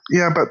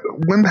 Yeah, but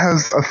when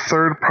has a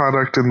third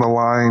product in the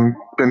line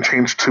been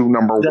changed to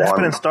number one? That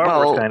happened in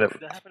Star Wars, kind of.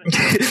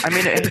 I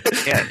mean,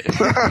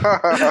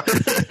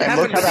 And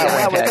look how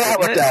that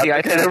worked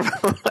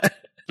out.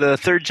 The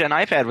third gen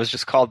iPad was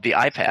just called the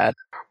iPad.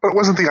 But it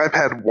wasn't the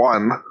iPad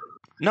 1.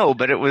 No,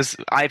 but it was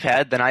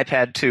iPad, then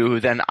iPad 2,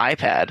 then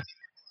iPad.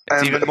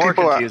 It's even more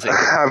confusing.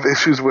 People have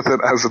issues with it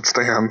as it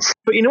stands.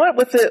 But you know what?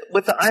 With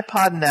the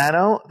iPod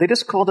Nano, they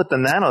just called it the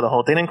Nano the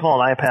whole. They didn't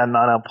call it iPad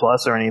Nano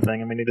Plus or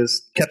anything. I mean, they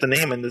just kept the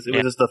name, and it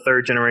was just the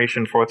third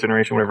generation, fourth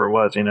generation, whatever it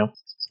was.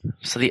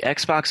 So the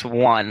Xbox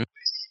One,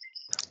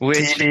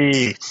 which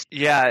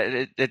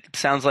it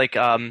sounds like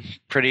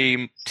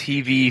pretty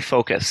TV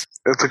focused.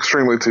 It's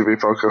extremely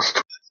TV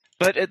focused.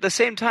 But at the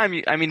same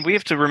time, I mean, we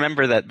have to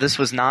remember that this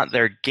was not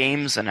their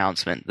games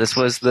announcement. This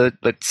was the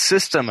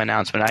system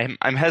announcement.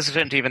 I'm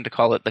hesitant even to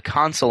call it the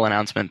console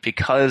announcement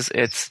because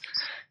it's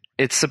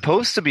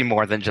supposed to be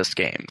more than just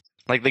games.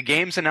 Like, the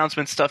games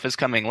announcement stuff is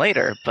coming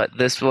later, but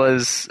this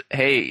was,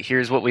 hey,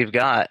 here's what we've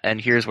got, and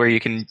here's where you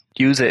can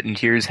use it, and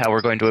here's how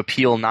we're going to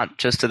appeal not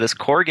just to this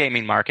core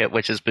gaming market,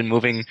 which has been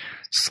moving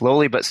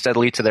slowly but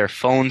steadily to their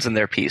phones and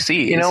their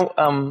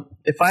PCs.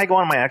 If I go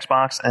on my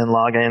Xbox and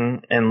log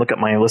in and look at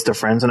my list of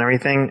friends and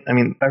everything, I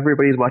mean,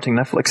 everybody's watching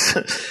Netflix.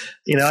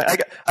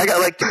 I got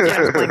like 2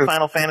 friends playing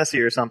Final Fantasy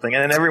or something,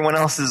 and then everyone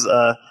else is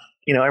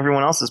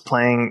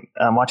playing,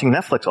 watching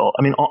Netflix.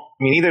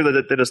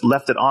 Either they just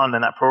left it on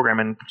in that program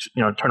and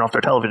turn off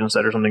their television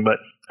set or something. But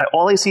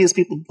all I see is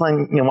people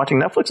playing,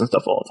 watching Netflix and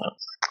stuff all the time.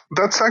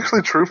 That's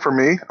actually true for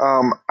me.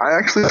 I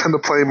actually tend to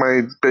play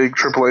my big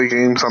AAA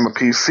games on the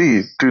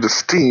PC due to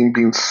Steam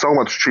being so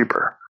much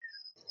cheaper.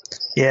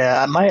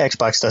 Yeah, my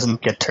Xbox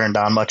doesn't get turned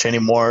on much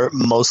anymore,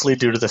 mostly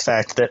due to the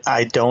fact that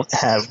I don't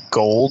have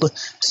gold,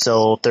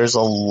 so there's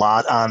a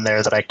lot on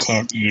there that I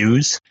can't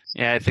use.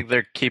 Yeah, I think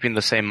they're keeping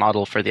the same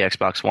model for the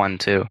Xbox One,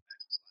 too.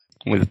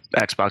 with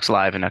Xbox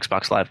Live and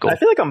Xbox Live Gold. I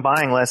feel like I'm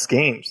buying less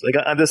games. Like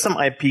there's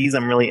some IPs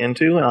I'm really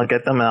into, and I'll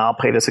get them and I'll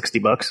pay the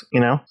 $60, you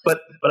know.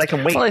 But I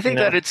can wait. Well, I think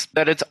you know?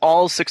 that it's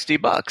all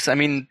 $60. I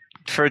mean,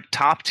 for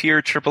top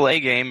tier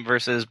AAA game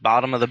versus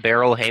bottom of the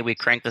barrel, hey, we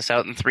cranked this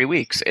out in 3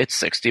 weeks. It's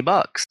 $60.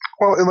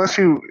 Well, unless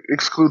you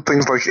exclude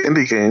things like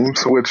indie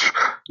games, which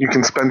you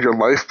can spend your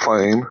life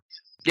playing.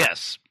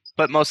 Yes,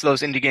 but most of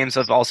those indie games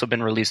have also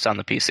been released on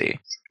the PC.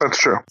 That's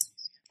true.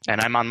 And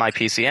I'm on my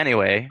PC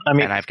anyway,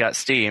 and I've got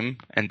Steam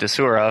and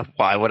Desura.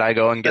 Why would I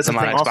go and get them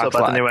on Xbox also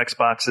about Live? The new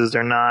Xboxes,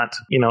 they're not,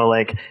 you know,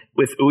 like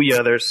with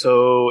Ouya, they're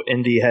so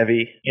indie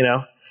heavy, you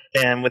know?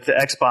 And with the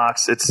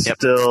Xbox, it's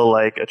still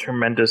like a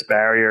tremendous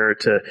barrier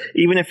to,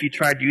 even if you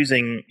tried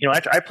using, you know,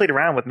 I played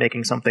around with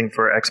making something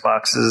for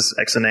Xbox's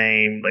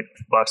XNA, like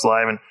Xbox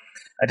Live, and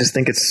I just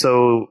think it's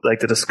so,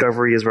 like, the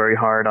discovery is very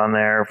hard on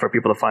there for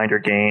people to find your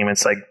game.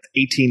 It's like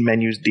 18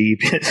 menus deep,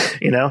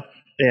 you know?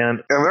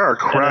 And there are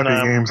crappy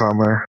games on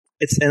there.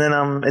 I don't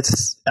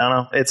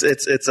know.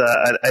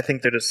 I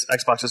think they're just,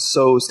 Xbox is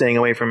so staying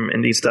away from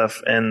indie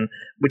stuff, and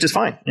which is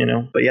fine, you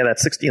know. But yeah,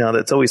 that's 60. You know,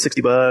 that's always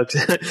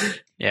 $60.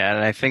 Yeah,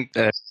 and I think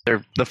that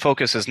the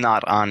focus is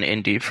not on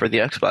indie for the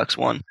Xbox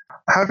One.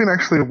 Having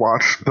actually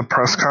watched the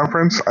press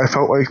conference, I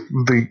felt like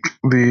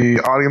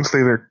the audience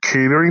they're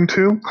catering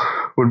to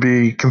would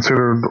be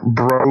considered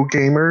bro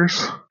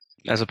gamers,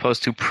 as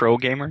opposed to pro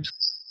gamers.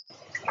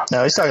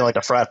 No, he's talking like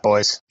the frat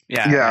boys.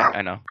 Yeah,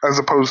 I know. As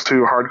opposed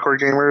to hardcore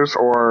gamers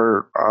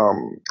or,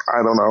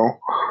 I don't know.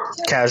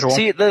 Casual.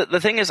 See, the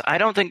thing is, I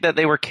don't think that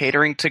they were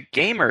catering to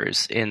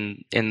gamers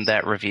in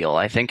that reveal.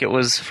 I think it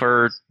was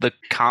for the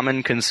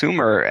common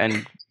consumer,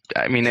 and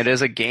I mean, it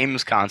is a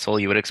games console.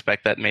 You would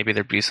expect that maybe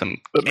there'd be some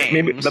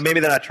games. Maybe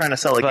they're not trying to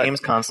sell a games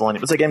console. And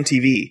it was like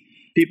MTV.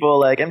 People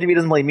like, MTV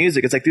doesn't play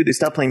music. It's like, dude, they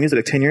stopped playing music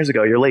like 10 years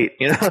ago. You're late.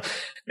 You know,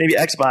 maybe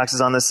Xbox is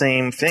on the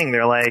same thing.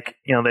 They're like,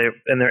 you know,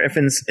 in their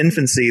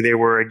infancy, they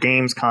were a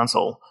games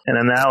console. And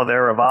then now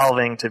they're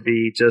evolving to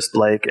be just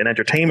like an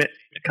entertainment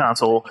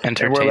console. And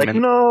we're like,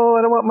 no,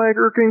 I don't want my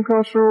game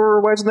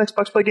console. Why doesn't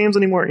Xbox play games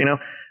anymore? You know?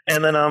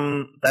 And then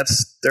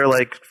they're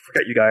like,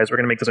 forget you guys. We're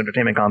going to make this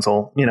entertainment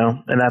console, you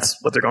know? And that's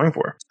what they're going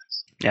for.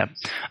 Yeah,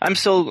 I'm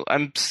still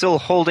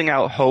holding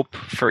out hope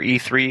for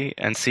E3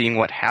 and seeing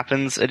what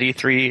happens at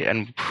E3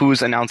 and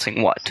who's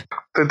announcing what.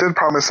 They did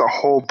promise a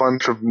whole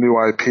bunch of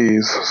new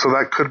IPs, so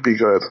that could be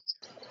good.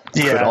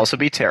 Yeah. Could also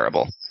be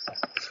terrible.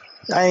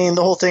 I mean,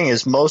 the whole thing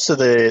is most of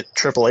the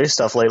AAA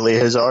stuff lately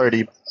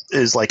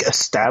is like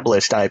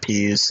established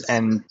IPs,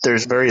 and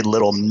there's very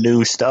little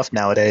new stuff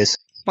nowadays.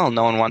 Well,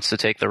 no one wants to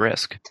take the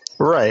risk.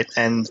 Right,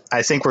 and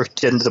I think we're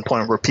getting to the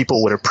point where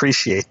people would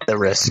appreciate the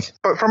risk.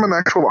 But from an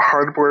actual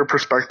hardware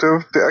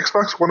perspective, the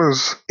Xbox One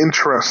is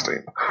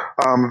interesting.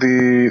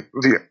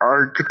 The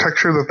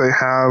architecture that they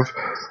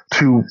have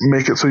to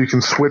make it so you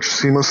can switch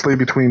seamlessly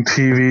between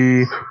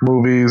TV,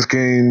 movies,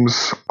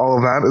 games, all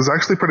of that is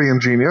actually pretty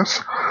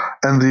ingenious.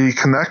 And the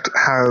Kinect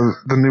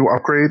the new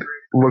upgrade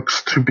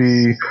looks to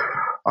be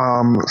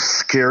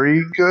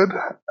scary good,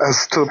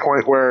 as to the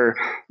point where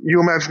you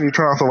imagine you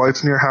turn off the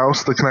lights in your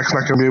house, the Kinect's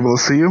not going to be able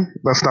to see you.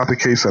 That's not the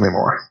case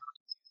anymore.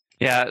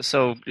 Yeah,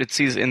 so it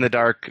sees in the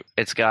dark.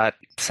 It's got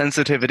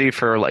sensitivity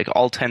for like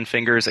all 10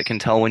 fingers. It can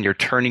tell when you're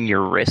turning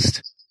your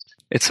wrist.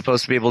 It's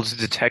supposed to be able to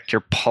detect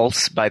your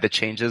pulse by the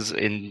changes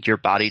in your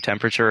body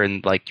temperature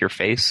and like your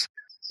face.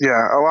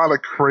 Yeah, a lot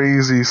of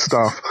crazy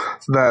stuff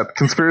that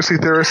conspiracy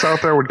theorists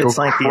out there would go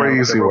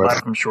crazy with.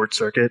 From Short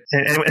Circuit.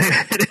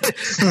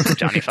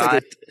 Johnny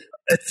Five.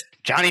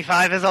 Johnny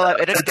Five is alive.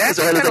 It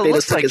kind of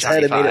looks like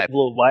Johnny Five. Made it a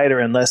little wider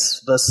and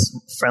less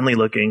friendly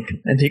looking.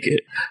 And he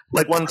could,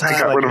 like one time,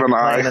 got rid of an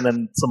eye, and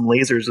then some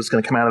laser's just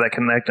going to come out of that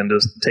Kinect and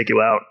just take you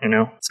out. You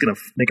know, it's going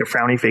to make a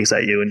frowny face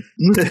at you. And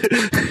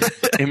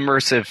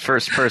immersive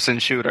first-person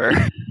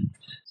shooter.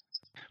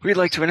 We'd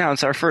like to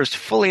announce our first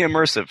fully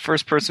immersive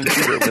first-person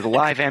shooter with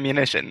live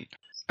ammunition.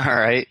 All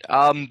right.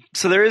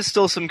 So there is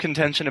still some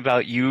contention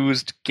about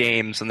used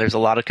games, and there's a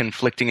lot of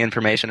conflicting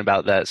information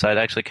about that. So I'd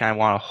actually kind of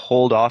want to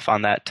hold off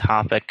on that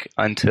topic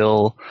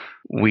until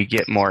we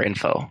get more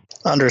info.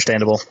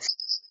 Understandable.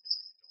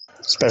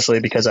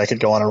 Especially because I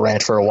could go on a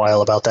rant for a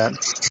while about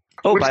that.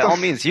 Oh, by all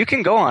means, you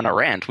can go on a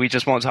rant. We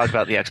just won't talk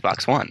about the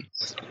Xbox One.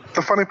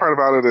 The funny part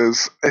about it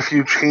is, if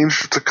you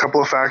change a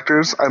couple of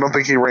factors, I don't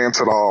think he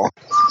rants at all.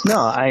 No,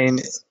 I mean,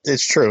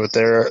 it's true.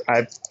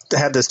 I've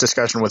had this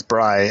discussion with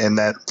Bri in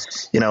that,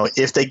 you know,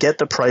 if they get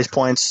the price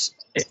points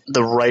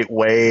the right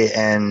way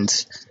and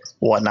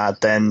whatnot,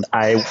 then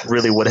I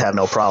really would have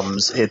no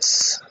problems.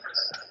 It's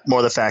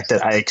more the fact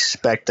that I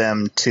expect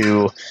them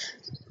to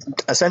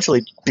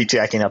essentially be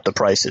jacking up the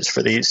prices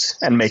for these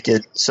and make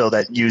it so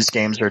that used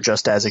games are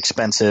just as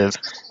expensive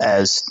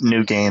as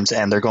new games,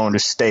 and they're going to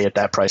stay at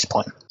that price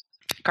point.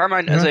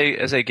 Carmine,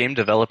 as a game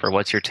developer,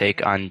 what's your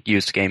take on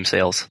used game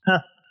sales?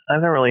 I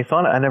never really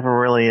thought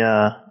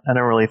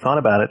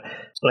about it.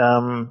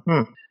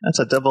 That's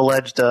a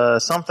double-edged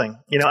something.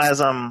 You know,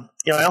 as I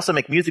also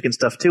make music and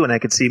stuff too, and I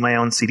could see my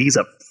own CDs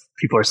up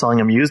people are selling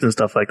them used and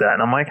stuff like that.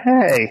 And I'm like,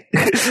 hey,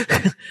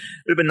 it would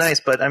have been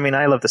nice. But I mean,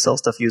 I love to sell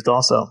stuff used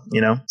also,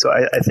 so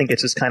I think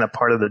it's just kind of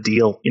part of the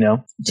deal.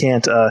 You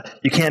can't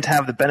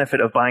have the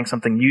benefit of buying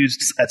something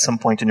used at some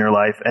point in your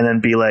life and then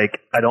be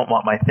like, I don't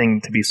want my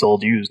thing to be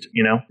sold used.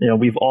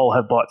 We've all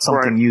have bought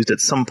something used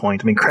at some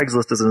point. I mean,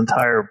 Craigslist is an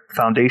entire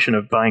foundation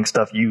of buying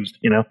stuff used,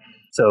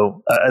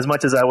 So as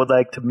much as I would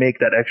like to make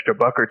that extra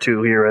 $1 or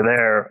 $2 here or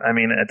there, I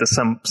mean,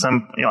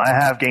 I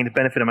have gained a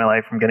benefit in my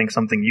life from getting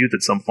something used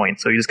at some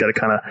point. So you just got to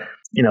kind of,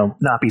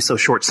 not be so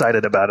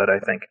short-sighted about it. I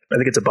think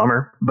it's a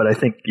bummer, but I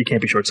think you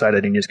can't be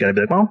short-sighted, and you just got to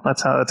be like, well,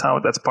 that's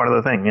part of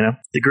the thing.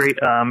 The great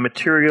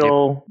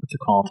material. What's it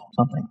called?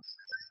 Something.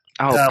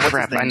 Oh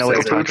crap! I know what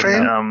you're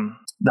talking about.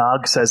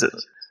 Nog says it.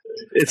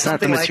 It's not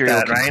the material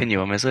like that,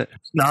 continuum, right? Is it?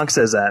 Nog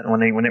says that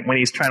when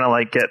he's trying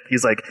to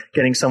he's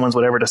getting someone's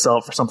whatever to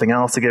sell for something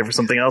else to get for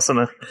something else.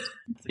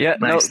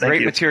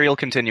 Great material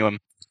continuum.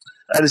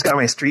 I just got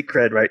my street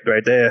cred right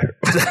there.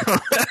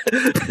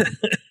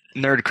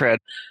 Nerd cred.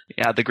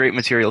 Yeah, the great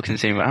material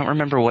continuum. I don't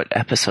remember what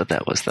episode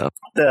that was though.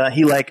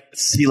 He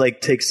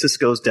takes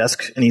Cisco's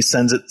desk and he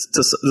sends it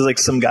to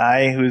some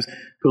guy who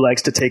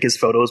likes to take his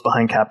photos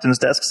behind Captain's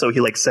desk. So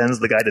he sends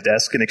the guy to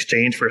desk in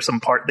exchange for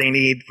some part they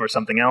need for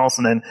something else.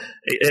 And then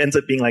it ends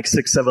up being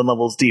 6, 7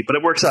 levels deep, but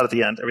it works out at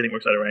the end. Everything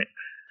works out all right.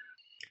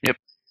 Yep.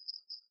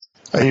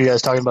 Are you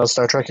guys talking about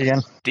Star Trek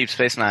again? Deep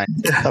Space Nine.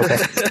 Okay.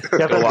 You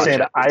have to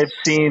understand, I've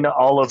seen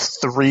all of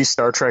 3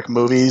 Star Trek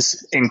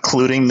movies,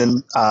 including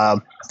the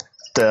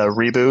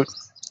reboot,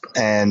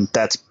 and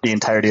that's the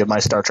entirety of my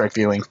Star Trek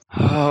viewing.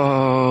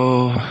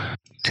 Oh,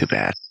 too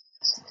bad.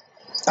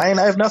 I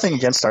have nothing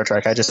against Star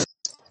Trek. I just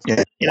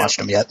watched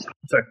them yet.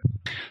 Sorry.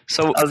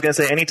 So I was going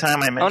to say,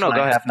 anytime I mention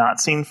I have not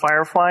seen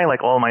Firefly,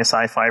 all my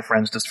sci-fi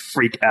friends just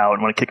freak out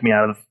and want to kick me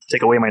out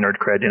take away my nerd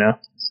cred,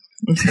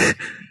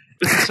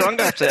 So I'm going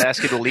to have to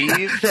ask you to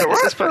leave.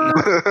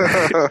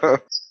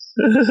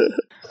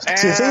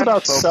 See, the thing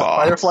about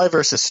Firefly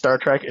versus Star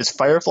Trek is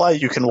Firefly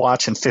you can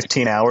watch in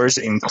 15 hours,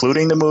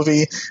 including the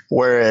movie,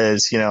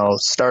 whereas,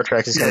 Star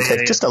Trek is going to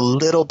take just a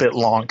little bit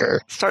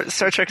longer. Star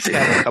Trek's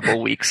got a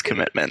couple weeks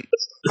commitment.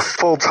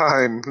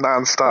 Full-time,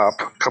 non-stop,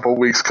 couple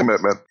weeks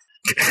commitment.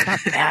 Not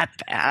that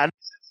bad.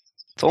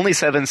 It's only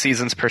 7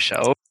 seasons per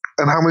show.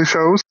 And how many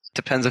shows?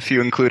 Depends if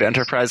you include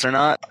Enterprise or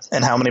not.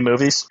 And how many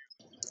movies?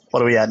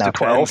 What are we at now,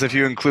 12? Depends if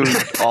you include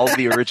all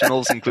the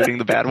originals, including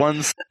the bad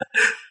ones.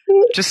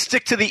 Just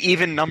stick to the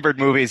even-numbered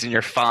movies and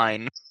you're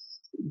fine.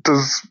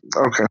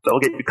 Okay. They'll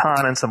get you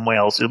Khan and some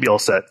whales. You'll be all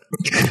set.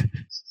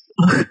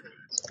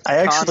 I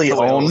actually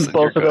own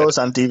both of those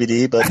on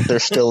DVD, but they're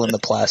still in the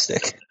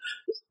plastic.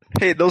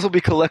 Hey, those will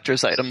be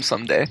collector's items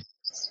someday.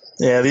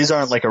 Yeah, these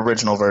aren't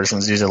original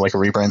versions. These are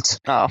reprints.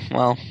 Oh,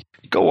 well,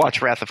 go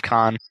watch Wrath of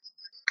Khan.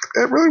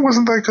 It really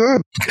wasn't that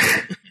good.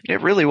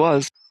 It really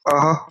was.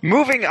 Uh-huh.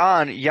 Moving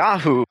on,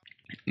 Yahoo.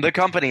 The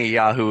company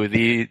Yahoo,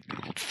 the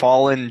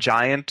fallen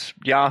giant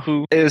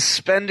Yahoo, is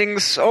spending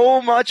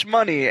so much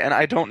money, and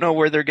I don't know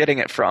where they're getting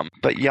it from.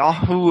 But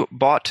Yahoo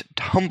bought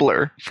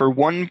Tumblr for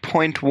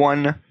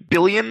 $1.1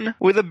 billion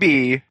with a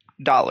B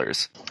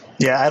dollars.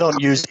 Yeah, I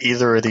don't use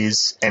either of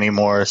these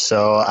anymore,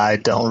 so I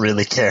don't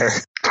really care.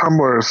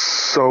 Tumblr is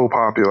so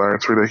popular,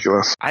 it's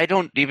ridiculous. I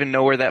don't even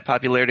know where that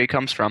popularity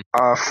comes from.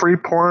 Free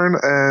porn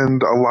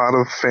and a lot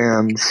of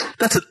fans.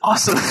 That's an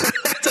awesome...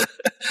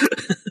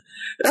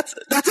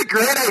 That's a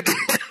great idea.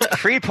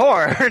 Free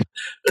porn?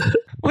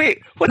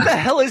 Wait, what the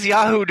hell is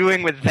Yahoo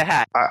doing with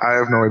that? I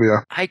have no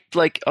idea.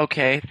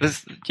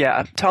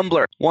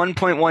 Tumblr,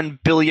 $1.1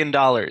 billion.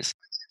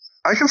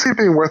 I can see it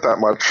being worth that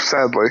much,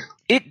 sadly.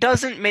 It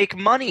doesn't make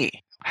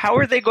money. How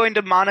are they going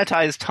to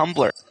monetize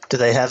Tumblr? Do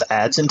they have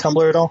ads in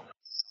Tumblr at all?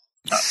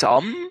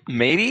 Some,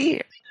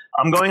 maybe.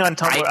 I'm going on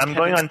Tumblr. I'm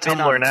going on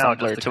Tumblr now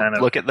Tumblr just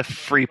to look at the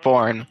free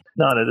porn.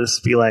 No, to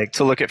just be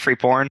to look at free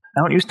porn.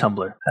 I don't use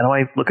Tumblr. How do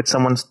I look at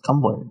someone's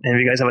Tumblr? Any of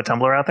you guys have a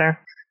Tumblr out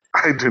there?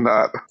 I do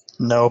not.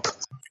 Nope.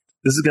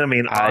 This is going to be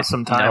an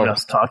awesome time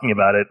us talking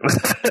about it.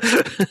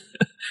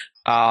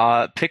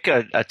 Pick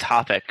a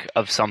topic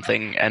of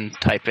something and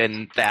type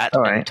in that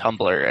in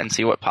Tumblr and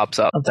see what pops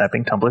up. I'm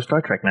typing Tumblr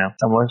Star Trek now.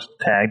 Tumblr's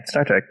tagged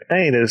Star Trek.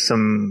 Hey, there's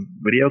some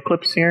video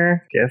clips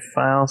here, GIF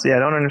files. Yeah, I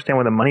don't understand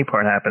where the money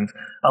part happens.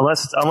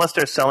 Unless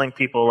they're selling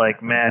people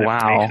mad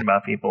information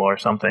about people or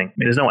something. I mean,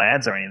 there's no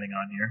ads or anything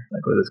on here.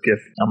 With this GIF,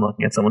 I'm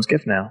looking at someone's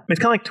GIF now. I mean, it's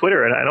kind of like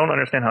Twitter, and I don't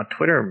understand how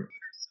Twitter...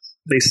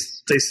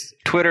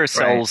 Twitter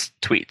sells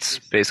tweets,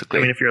 basically.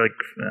 I mean, if you're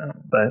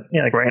but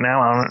yeah, right now,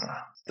 I don't...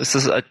 This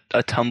is a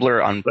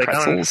Tumblr on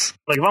pretzels.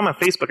 If I'm on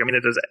Facebook, I mean,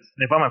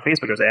 if I'm on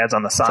Facebook, there's ads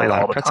on the side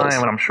all the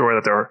time, and I'm sure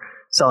that they're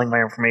selling my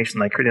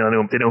information. They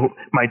know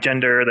my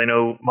gender, they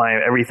know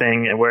my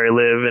everything, and where I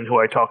live, and who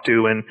I talk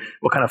to, and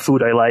what kind of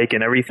food I like,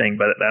 and everything.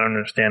 But I don't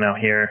understand out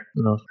here.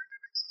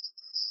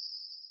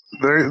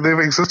 They've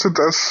existed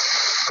as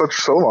such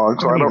so long,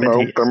 so I don't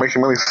know. They're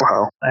making money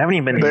somehow. I haven't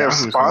even been to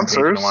Yahoo's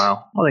sponsors in a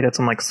while. Oh, they got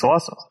some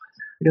sauce.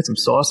 They got some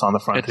sauce on the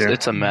front here.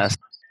 It's a mess.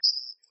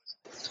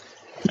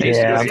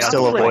 Yeah, I'm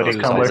still avoiding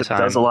Tumblr. It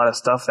does a lot of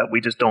stuff that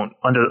we just don't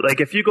like.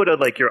 If you go to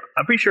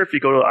I'm pretty sure if you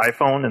go to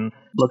iPhone and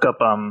look up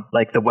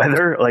like the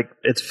weather, like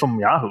it's from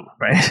Yahoo,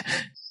 right?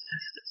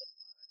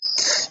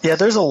 Yeah,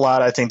 there's a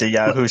lot I think that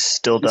Yahoo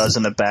still does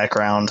in the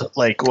background.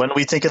 Like when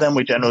we think of them,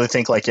 we generally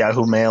think like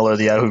Yahoo Mail or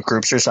the Yahoo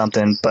Groups or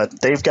something,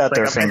 but they've got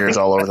their fingers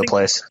all over the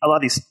place. A lot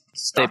of these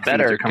stock feeds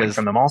are coming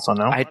from them also,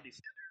 no?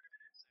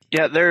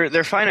 Yeah,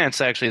 their finance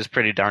actually is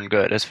pretty darn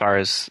good as far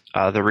as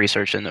the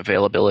research and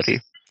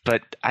availability.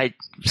 But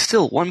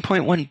still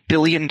 $1.1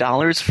 billion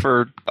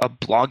for a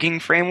blogging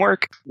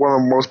framework? One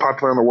of the most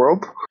popular in the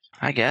world?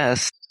 I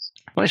guess.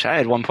 I wish I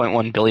had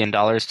 $1.1 billion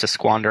to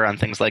squander on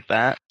things like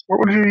that. What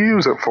would you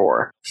use it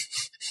for?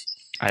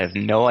 I have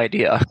no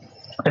idea.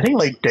 I think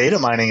like data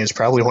mining is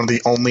probably one of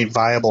the only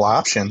viable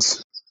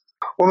options.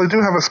 Well, they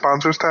do have a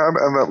sponsors tab,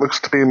 and that looks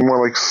to be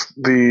more like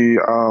the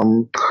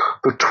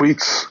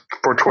tweets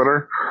for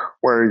Twitter,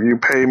 where you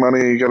pay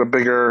money, you get a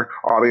bigger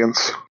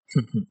audience.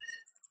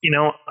 You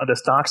know, the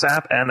stocks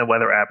app and the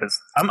weather app is.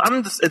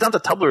 It's not the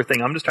Tumblr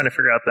thing. I'm just trying to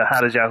figure out the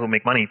how does Yahoo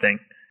make money thing.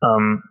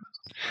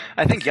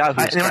 I think Yahoo.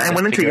 I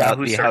went into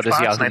Yahoo search how does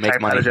box Yahoo and I make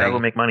typed money? How does Yahoo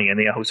make money in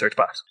the Yahoo search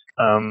box?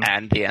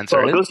 And the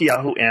answer it goes to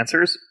Yahoo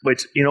Answers,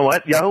 which you know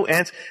what Yahoo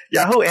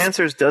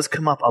Answers does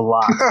come up a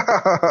lot.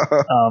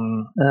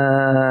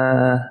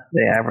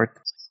 They average.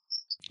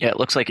 Yeah, it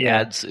looks like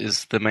ads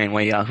is the main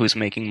way Yahoo's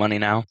making money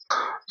now.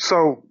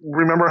 So,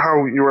 remember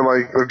how you were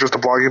like, they're just a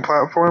blogging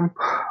platform?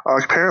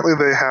 Apparently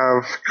they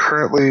have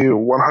currently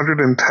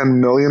 110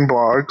 million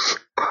blogs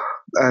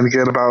and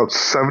get about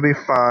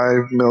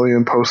 75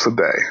 million posts a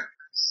day.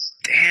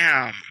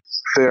 Damn.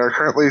 They are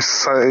currently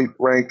site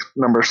ranked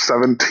number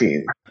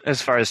 17.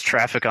 As far as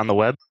traffic on the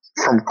web?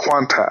 From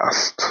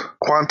Quantcast.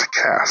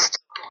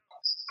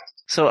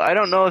 So I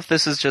don't know if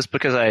this is just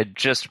because I had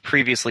just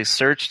previously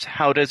searched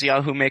how does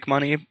Yahoo make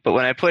money, but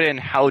when I put in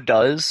how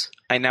does,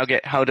 I now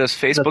get how does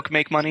Facebook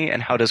make money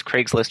and how does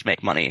Craigslist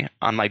make money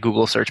on my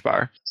Google search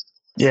bar.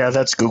 Yeah,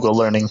 that's Google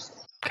learning.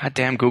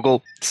 Goddamn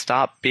Google,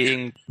 stop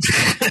being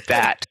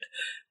that.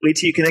 Wait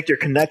till you connect your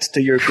Connect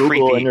to your Google,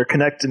 Creepy. and your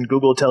Connect and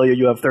Google tell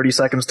you have 30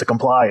 seconds to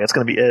comply. It's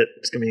going to be it.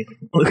 It's going to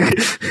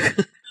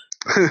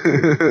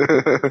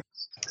be...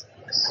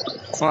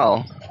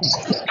 Well,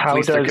 how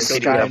does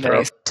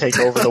Skynet take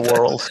over the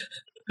world?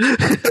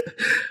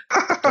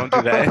 Don't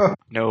do that.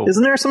 No.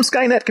 Isn't there some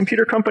Skynet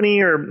computer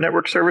company or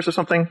network service or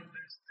something?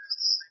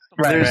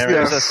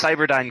 There's a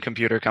Cyberdyne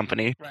computer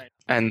company,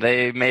 and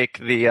they make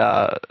the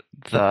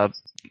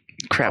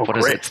crap. What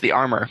is it? It's the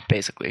armor,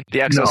 basically,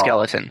 the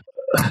exoskeleton.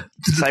 No.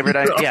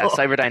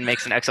 Cyberdyne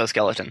makes an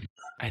exoskeleton.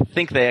 I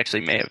think they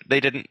actually may have. They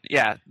didn't.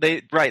 Yeah,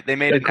 they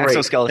made an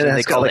exoskeleton. And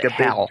they call it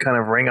HAL. Big kind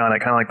of ring on it,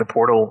 kind of like the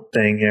Portal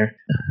thing here.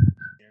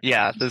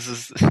 Yeah, this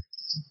is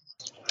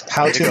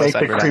how to make the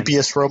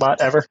creepiest robot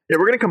ever. Yeah,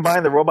 we're going to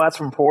combine the robots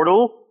from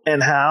Portal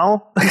and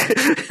HAL,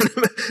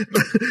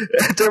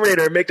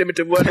 Terminator, make them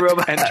into one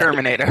robot, and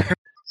Terminator.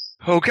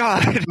 Oh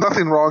God!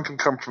 Nothing wrong can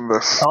come from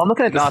this. Oh, I'm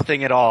looking at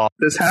nothing at all.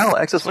 This HAL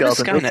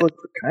exoskeleton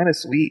looks kind of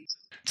sweet.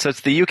 So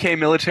it's the UK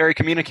military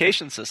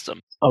communication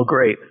system. Oh,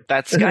 great!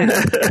 That's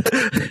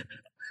Skynet.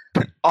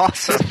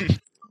 Awesome.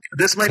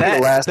 This might be the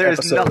last There's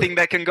episode. Nothing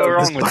that can go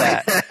wrong with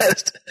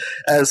that.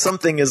 As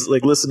something is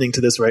like listening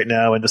to this right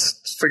now and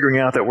just figuring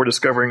out that we're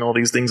discovering all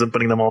these things and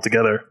putting them all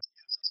together.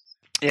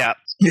 Yeah.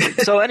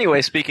 So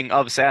anyway, speaking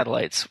of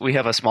satellites, we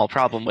have a small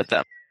problem with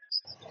them.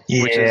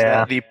 Yeah. Which is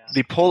that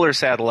the polar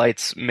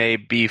satellites may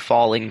be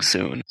falling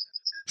soon.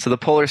 So the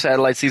polar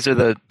satellites, these are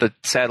the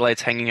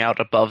satellites hanging out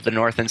above the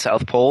North and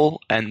South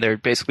Pole, and they're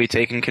basically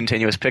taking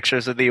continuous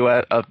pictures of the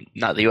U.S.,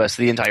 not the U.S.,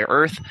 the entire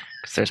Earth,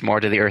 because there's more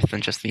to the Earth than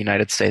just the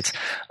United States,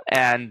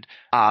 and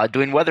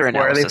doing weather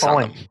analysis. Where are they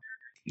falling? on them.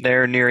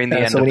 They're nearing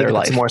the end of their life. So we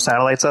need some more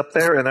satellites up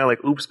there, and they're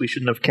like, oops, we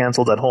shouldn't have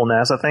canceled that whole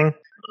NASA thing.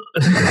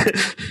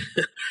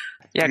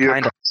 Yeah,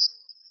 kind of.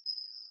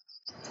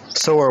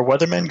 So are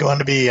weathermen going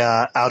to be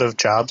out of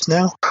jobs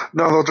now?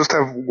 No, they'll just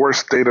have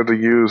worse data to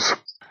use.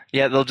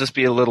 Yeah, they'll just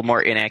be a little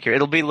more inaccurate.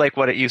 It'll be like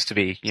what it used to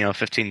be,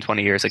 15,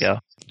 20 years ago.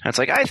 And it's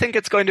like, I think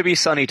it's going to be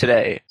sunny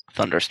today.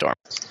 Thunderstorm.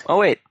 Oh,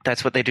 wait,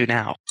 that's what they do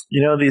now.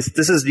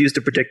 This is used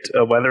to predict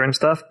weather and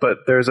stuff, but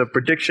there's a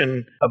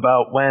prediction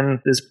about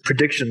when this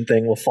prediction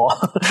thing will fall.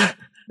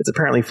 It's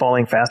apparently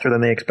falling faster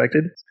than they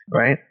expected,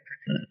 right?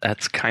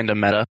 That's kind of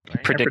meta.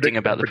 Predicting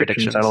about the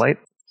predictions. Satellite.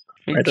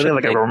 Right? Do they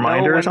like a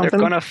reminder or something? They're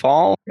going to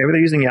fall? Maybe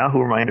they're using Yahoo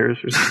reminders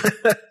or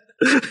something.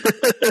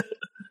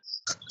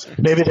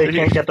 Maybe they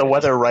can't get the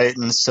weather right,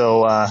 and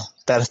so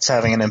that's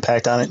having an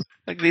impact on it.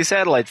 Like these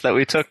satellites that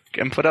we took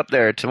and put up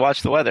there to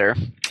watch the weather.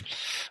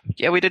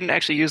 Yeah, we didn't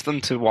actually use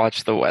them to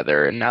watch the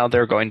weather, and now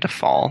they're going to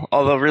fall.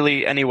 Although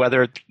really any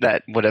weather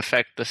that would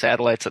affect the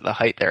satellites at the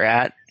height they're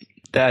at,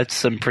 that's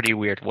some pretty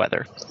weird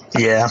weather.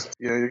 Yeah.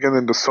 Yeah, you're getting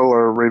into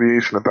solar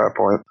radiation at that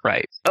point.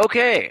 Right.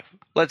 Okay,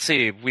 let's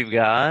see. We've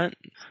got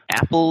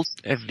Apple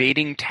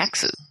evading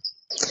taxes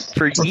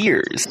for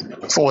years.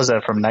 What was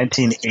that, from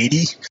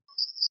 1980?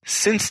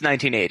 Since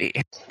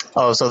 1980.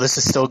 Oh, so this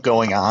is still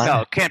going on?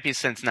 No, it can't be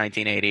since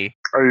 1980.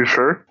 Are you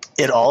sure?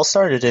 It all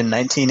started in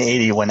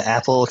 1980 when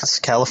Apple's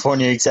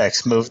California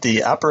execs moved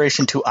the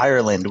operation to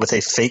Ireland with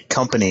a fake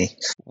company.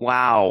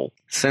 Wow.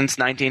 Since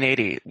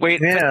 1980.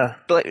 Wait, Yeah.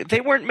 but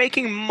they weren't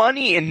making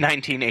money in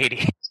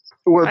 1980.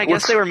 I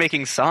guess they were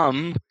making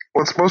some.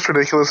 What's most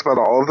ridiculous about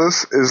all of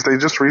this is they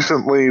just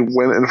recently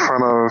went in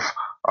front of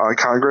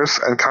Congress,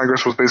 and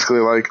Congress was basically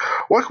like,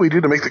 what can we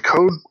do to make the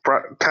code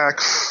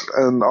tax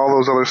and all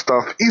those other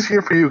stuff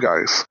easier for you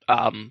guys?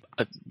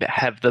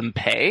 Have them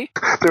pay?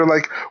 They're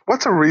like,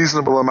 what's a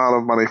reasonable amount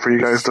of money for you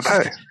guys to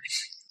pay?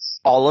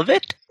 All of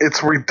it?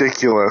 It's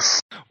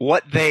ridiculous.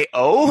 What they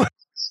owe?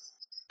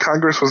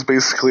 Congress was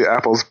basically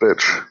Apple's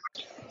bitch.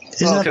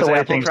 Isn't that the way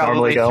Apple things probably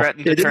normally go?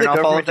 threatened to turn off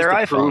all of their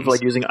iPhones.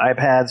 Like using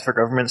iPads for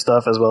government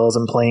stuff as well as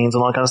in planes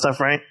and all that kind of stuff,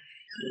 right?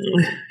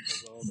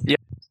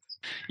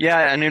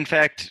 Yeah, and in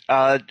fact,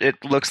 it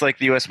looks like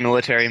the U.S.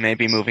 military may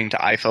be moving to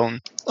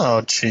iPhone.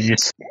 Oh,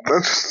 jeez.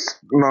 That's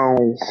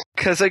no.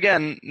 Because,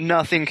 again,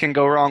 nothing can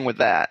go wrong with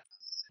that.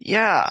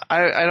 Yeah,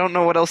 I don't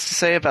know what else to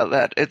say about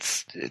that.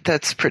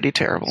 That's pretty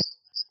terrible.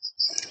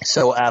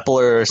 So Apple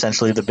are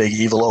essentially the big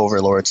evil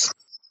overlords.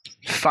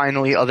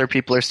 Finally, other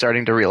people are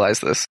starting to realize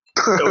this.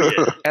 Oh,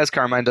 yeah. As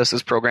Carmine does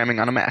his programming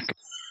on a Mac.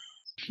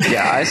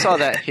 Yeah, I saw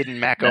that hidden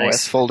Mac Nice.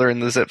 OS folder in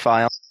the zip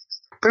file.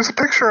 There's a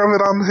picture of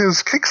it on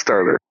his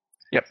Kickstarter.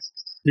 Yep.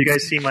 You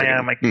guys see my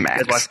you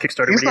guys watch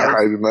Kickstarter He's not videos?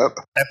 hiding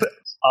that.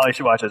 Oh, you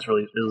should watch it. It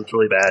was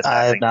really bad.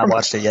 I have acting. not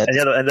watched it yet.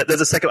 And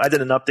there's a second. I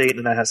did an update,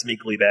 and that has some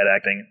equally bad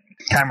acting.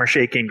 Camera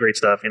shaking, great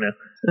stuff.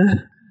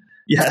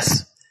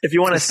 Yes. If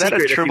you want Is that a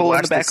secret, if you tribble in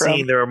watch the the background?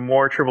 scene, there are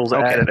more tribbles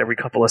added every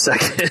couple of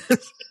seconds,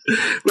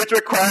 which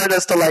required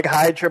us to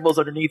hide tribbles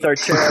underneath our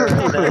chair.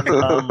 And then,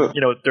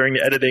 during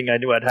the editing, I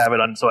knew I'd have it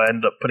on, so I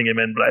ended up putting them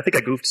in. But I think I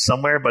goofed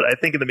somewhere. But I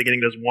think in the beginning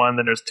there's one,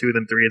 then there's two,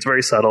 then three. It's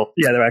very subtle.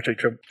 Yeah, they're actually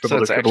tribbles. So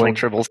it's actual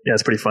tribbles. Yeah,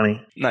 it's pretty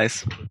funny.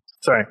 Nice.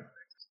 Sorry.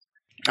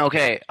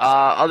 Okay,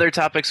 other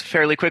topics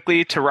fairly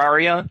quickly.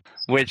 Terraria,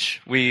 which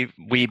we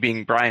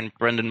being Brian,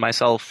 Brendan,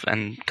 myself,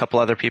 and a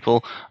couple other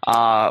people,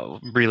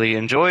 really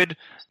enjoyed.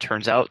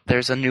 Turns out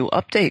there's a new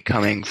update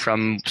coming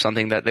from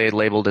something that they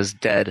labeled as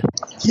dead.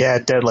 Yeah,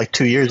 dead like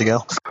 2 years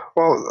ago.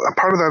 Well,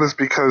 part of that is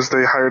because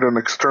they hired an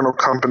external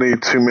company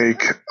to make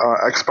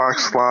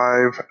Xbox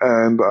Live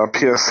and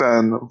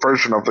PSN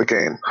version of the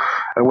game.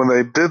 And when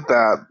they did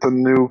that, the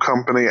new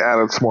company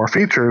added some more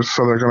features,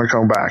 so they're going to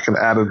come back and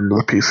add it into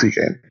the PC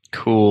game.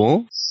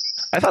 Cool.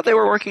 I thought they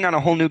were working on a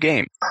whole new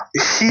game.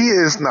 He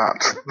is not.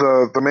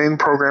 The main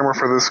programmer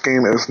for this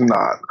game is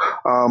not.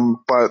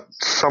 But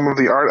some of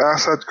the art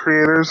asset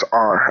creators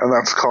are, and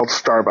that's called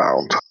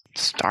Starbound.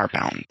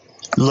 Starbound.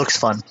 Looks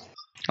fun.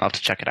 I'll have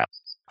to check it out.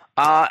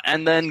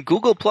 And then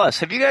Google Plus.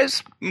 Have you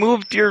guys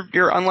moved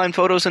your online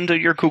photos into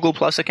your Google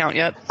Plus account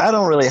yet? I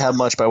don't really have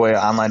much by way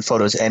of online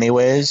photos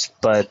anyways,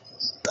 but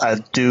I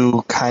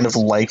do kind of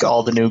like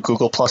all the new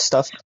Google Plus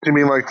stuff. Do you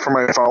mean like for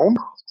my phone?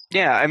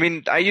 Yeah, I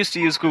mean, I used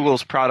to use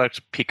Google's product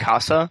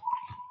Picasa,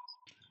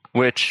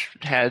 which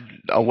had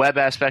a web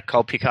aspect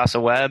called Picasa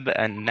Web,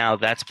 and now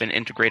that's been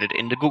integrated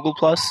into Google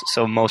Plus,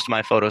 so most of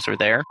my photos are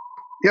there.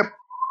 Yep.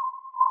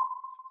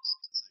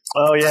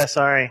 Oh yeah,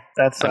 sorry.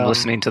 That's I'm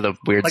listening to the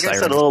weird like siren. I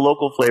said, a little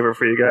local flavor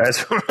for you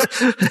guys.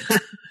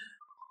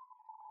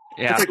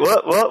 Yeah. It's like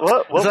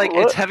what? It's like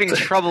it's having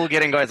trouble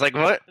getting going. It's like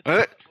what?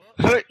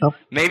 Oh.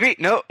 Maybe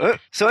no.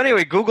 So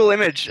anyway, Google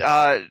Image.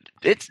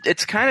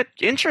 It's kind of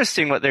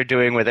interesting what they're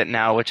doing with it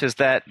now, which is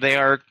that they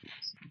are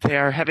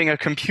having a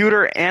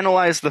computer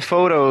analyze the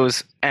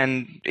photos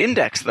and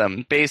index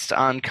them based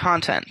on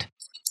content.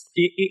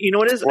 You know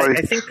what it is?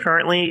 I think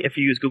currently, if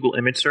you use Google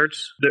Image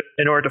Search,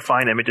 in order to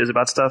find images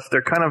about stuff,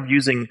 they're kind of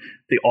using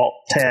the alt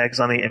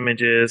tags on the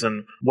images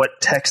and what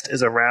text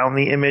is around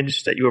the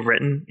image that you have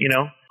written,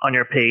 on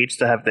your page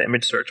to have the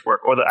image search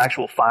work, or the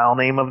actual file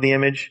name of the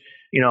image.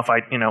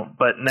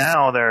 But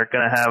now they're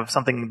going to have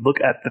something look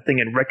at the thing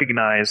and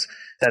recognize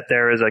that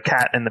there is a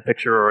cat in the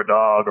picture, or a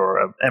dog,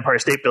 or an Empire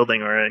State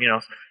Building, or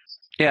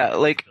Yeah,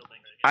 like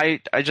I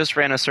just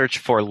ran a search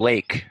for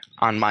lake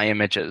on my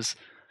images,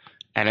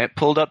 and it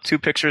pulled up 2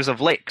 pictures of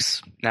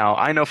lakes. Now,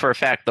 I know for a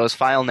fact those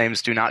file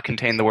names do not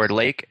contain the word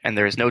lake, and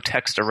there is no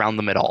text around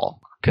them at all,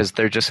 because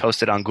they're just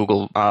hosted on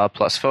Google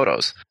Plus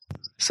Photos.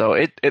 So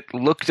it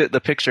looked at the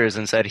pictures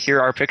and said,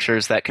 here are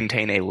pictures that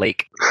contain a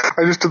lake.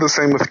 I just did the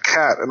same with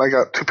cat, and I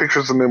got 2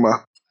 pictures of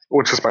Numa,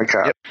 which is my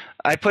cat. Yep.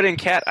 I put in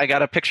cat, I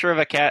got a picture of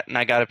a cat, and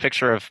I got a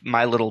picture of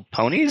My Little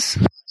Ponies.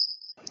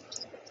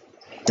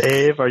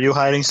 Dave, are you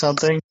hiding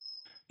something?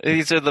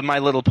 These are the My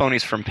Little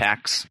Ponies from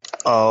PAX.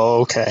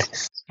 Oh, okay.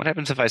 What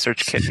happens if I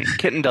search kitten?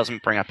 Kitten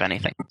doesn't bring up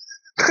anything.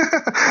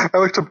 I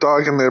looked up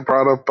dog, and they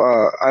brought up,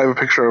 I have a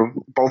picture of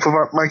both of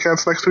my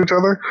cats next to each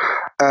other,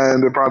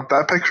 and it brought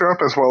that picture up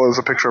as well as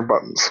a picture of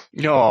Buttons.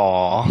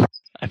 No.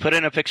 I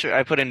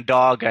put in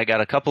dog, I got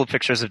a couple of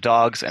pictures of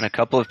dogs and a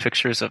couple of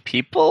pictures of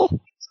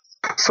people.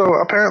 So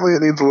apparently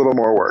it needs a little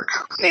more work.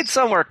 Needs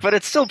some work, but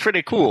it's still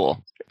pretty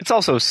cool. It's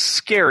also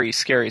scary,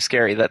 scary,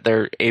 scary that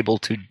they're able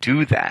to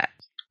do that.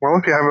 Well,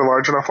 if you have a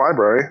large enough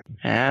library.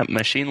 Yeah,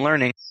 machine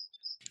learning.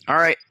 All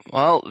right.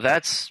 Well,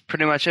 that's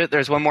pretty much it.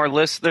 There's one more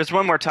list. There's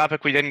one more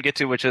topic we didn't get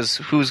to, which is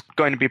who's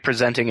going to be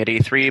presenting at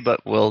E3,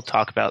 but we'll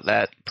talk about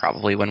that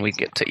probably when we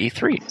get to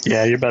E3.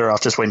 Yeah, you're better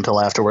off just waiting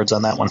until afterwards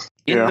on that one.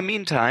 In the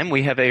meantime,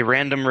 we have a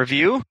random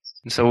review.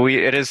 So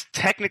it is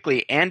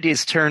technically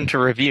Andy's turn to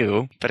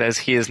review, but as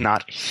he is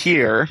not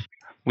here,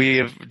 we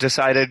have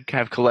decided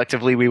kind of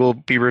collectively we will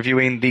be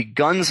reviewing the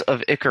Guns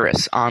of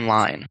Icarus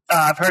online.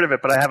 I've heard of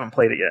it, but I haven't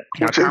played it yet.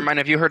 Now, Carmine,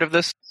 have you heard of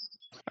this?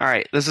 All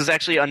right, this is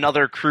actually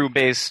another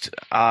crew-based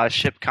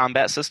ship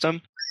combat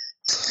system.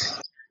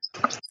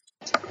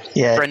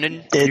 Yeah,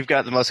 Brendan, you've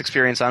got the most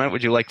experience on it.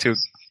 Would you like to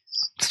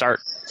start?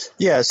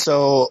 Yeah,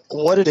 so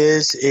what it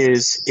is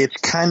it's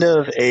kind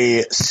of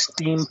a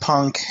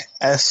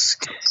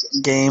steampunk-esque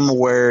game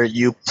where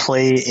you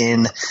play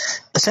in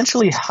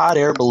essentially hot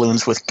air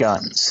balloons with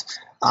guns.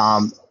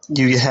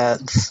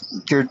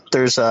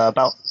 There's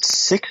about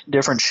 6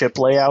 different ship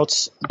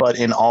layouts, but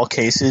in all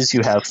cases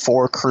you have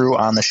 4 crew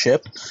on the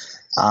ship.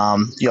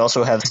 You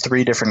also have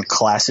 3 different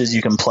classes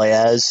you can play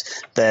as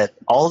that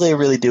all they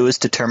really do is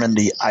determine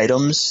the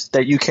items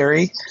that you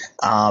carry.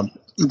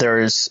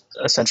 There's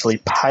essentially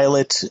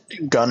pilot,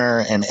 gunner,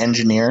 and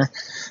engineer,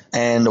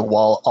 and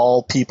while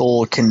all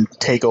people can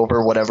take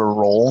over whatever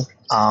role,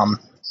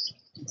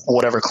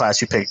 whatever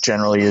class you pick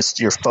generally is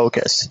your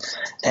focus.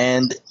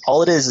 And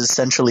all it is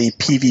essentially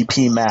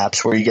PvP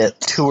maps where you get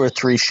 2 or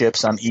 3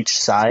 ships on each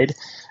side.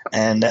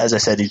 And as I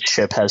said, each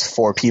ship has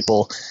 4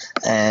 people,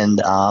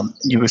 and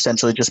you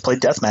essentially just play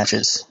death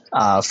matches.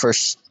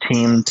 First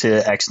team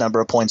to X number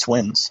of points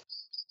wins.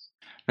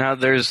 Now,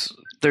 there's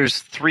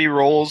 3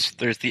 roles.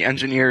 There's the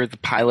engineer, the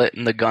pilot,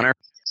 and the gunner.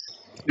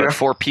 But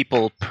 4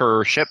 people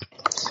per ship.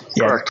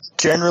 Yeah, correct.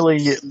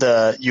 Generally,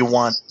 you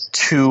want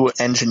 2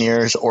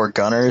 engineers or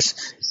gunners.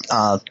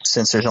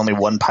 Since there's only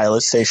 1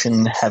 pilot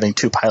station, having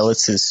 2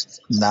 pilots is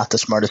not the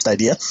smartest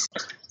idea.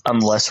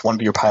 Unless one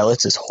of your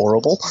pilots is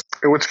horrible.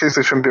 In which case,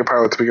 they shouldn't be a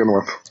pilot to begin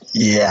with.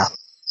 Yeah.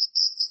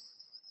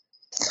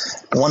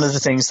 One of the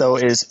things, though,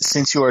 is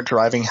since you are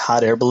driving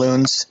hot air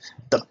balloons,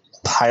 the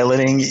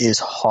piloting is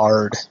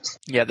hard.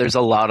 Yeah, there's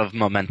a lot of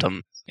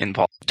momentum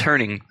involved.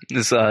 Turning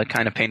is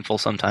kind of painful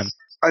sometimes.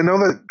 I know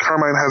that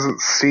Carmine hasn't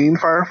seen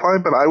Firefly,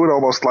 but I would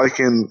almost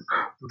liken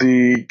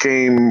the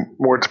game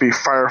more to be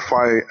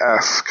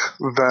Firefly-esque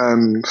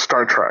than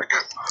Star Trek.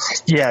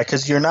 Yeah,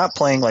 because you're not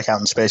playing like out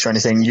in space or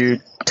anything.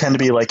 You tend to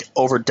be like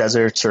over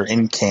deserts or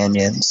in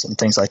canyons and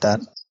things like that.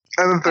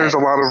 And that there's a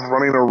lot of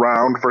running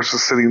around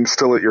versus sitting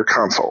still at your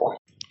console.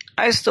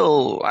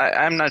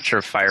 I'm not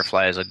sure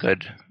Firefly is a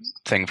good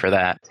thing for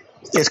that.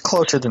 It's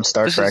closer than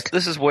Star Trek.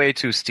 This is way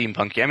too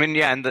steampunky. I mean,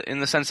 yeah, in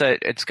the sense that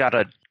it's got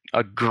a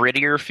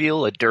grittier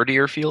feel, a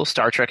dirtier feel.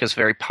 Star Trek is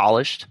very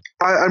polished.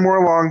 I more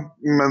along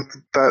meant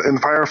that in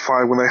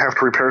Firefly, when they have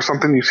to repair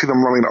something, you see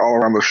them running all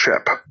around the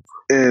ship.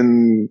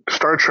 In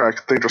Star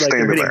Trek, they just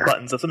stand there. Hitting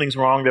buttons. If something's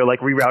wrong, they're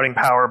like rerouting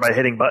power by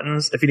hitting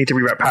buttons. If you need to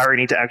reroute power,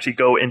 you need to actually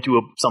go into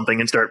something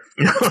and start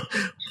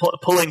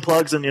pulling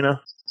plugs and,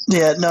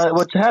 Yeah, no,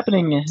 what's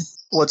happening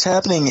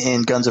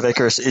in Guns of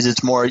Icarus is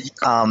it's more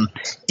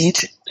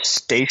each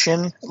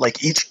station,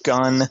 like each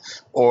gun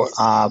or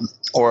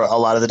a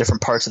lot of the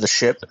different parts of the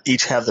ship,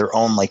 each have their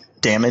own like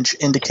damage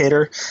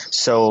indicator.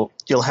 So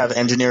you'll have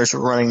engineers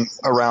running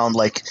around,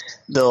 like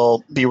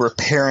they'll be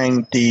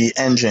repairing the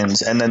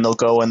engines, and then they'll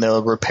go and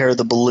they'll repair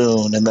the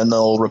balloon, and then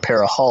they'll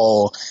repair a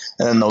hull,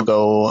 and then they'll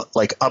go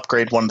like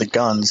upgrade one of the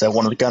guns that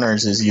one of the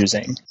gunners is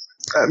using.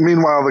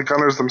 Meanwhile, the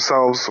gunners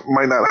themselves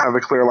might not have a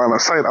clear line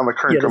of sight on the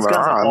current gun they're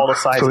on, all the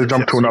sides so they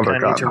jump to another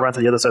gun. You need to run to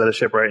the other side of the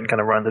ship, right, and kind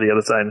of run to the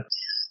other side.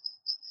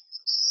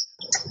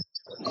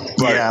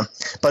 Yeah,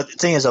 but the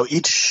thing is, though,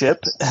 each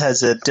ship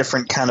has a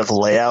different kind of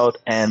layout,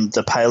 and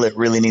the pilot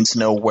really needs to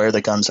know where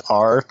the guns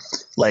are.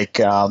 Like,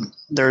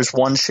 there's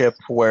one ship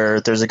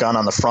where there's a gun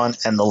on the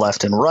front and the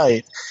left and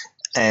right,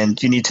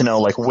 and you need to know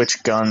like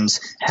which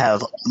guns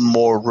have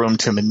more room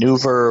to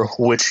maneuver,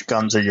 which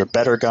guns are your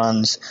better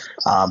guns.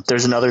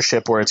 There's another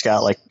ship where it's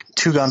got like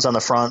 2 guns on the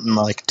front and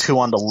like 2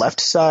 on the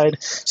left side.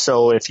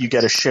 So if you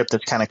get a ship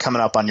that's kind of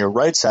coming up on your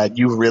right side,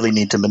 you really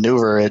need to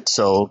maneuver it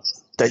so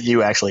that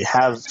you actually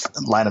have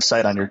line of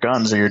sight on your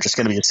guns, or you're just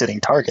going to be a sitting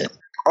target.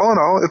 All in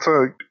all,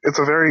 it's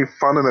a very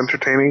fun and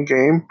entertaining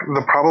game.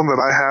 The problem that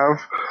I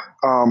have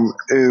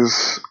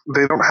is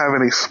they don't have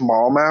any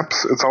small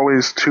maps. It's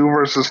always 2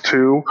 versus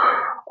 2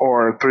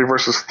 or 3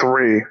 versus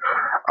 3.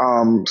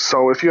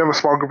 So if you have a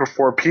small group of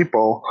 4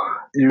 people,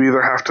 you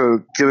either have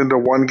to get into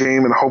one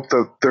game and hope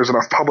that there's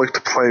enough public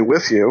to play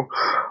with you,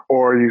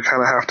 or you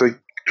kind of have to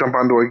jump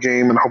onto a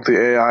game and hope the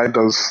AI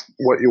does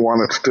what you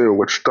want it to do,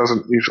 which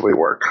doesn't usually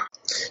work.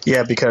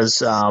 Yeah, because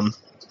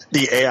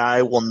the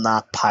AI will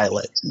not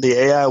pilot. The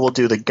AI will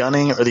do the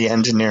gunning or the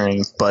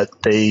engineering, but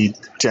they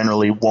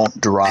generally won't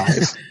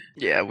drive.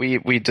 Yeah,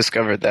 we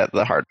discovered that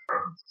the hard.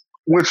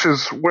 Which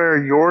is where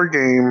your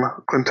game,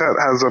 Quintet,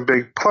 has a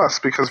big plus,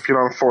 because if you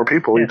don't have 4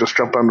 people, you just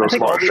jump under a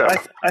small ship.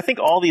 I think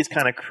all these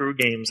kind of crew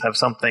games have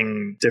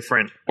something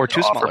different or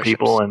two to offer smaller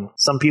people, ships. and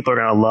some people are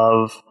going to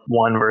love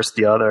one versus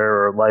the other,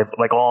 or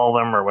like all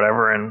of them, or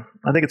whatever. And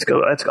I think it's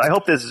good. I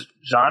hope this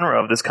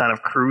genre of this kind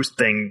of cruise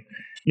thing,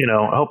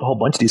 I hope a whole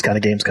bunch of these kind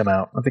of games come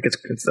out. I think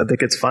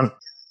it's fun.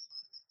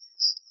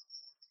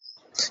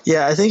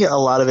 Yeah, I think a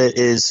lot of it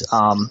is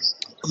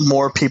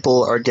more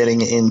people are getting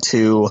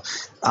into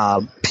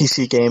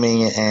PC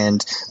gaming,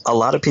 and a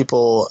lot of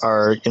people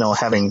are,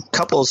 having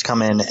couples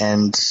come in,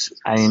 and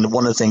I mean,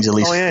 one of the things, at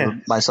least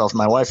for myself and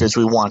my wife, is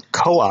we want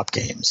co-op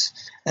games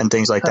and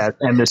things like that.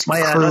 And this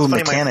crew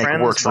mechanic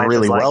works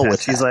really well with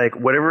that. She's like,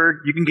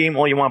 whatever, you can game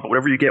all you want, but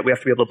whatever you get, we have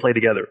to be able to play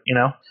together,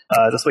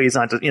 This way he's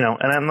not just, and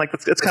I'm like,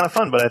 it's kind of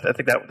fun, but I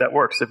think that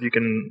works if you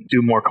can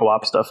do more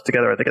co-op stuff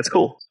together. I think it's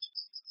cool.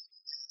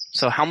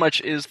 So how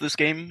much is this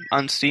game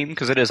on Steam?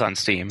 Because it is on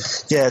Steam.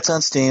 Yeah, it's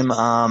on Steam.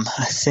 I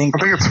think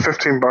it's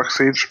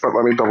 $15 each, but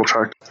let me double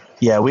check.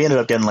 Yeah, we ended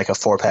up getting like a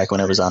 4-pack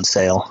when it was on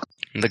sale.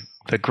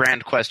 The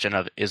grand question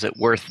of, is it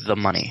worth the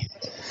money?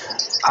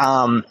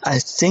 I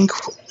think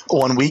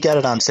when we got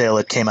it on sale,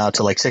 it came out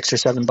to like $6 or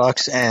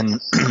 $7, and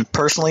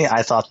personally,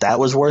 I thought that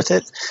was worth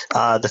it.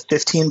 The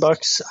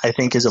 $15 I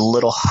think is a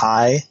little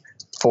high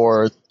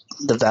for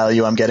the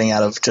value I'm getting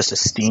out of just a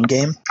Steam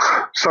game.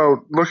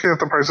 So, looking at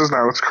the prices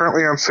now, it's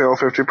currently on sale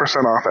 50%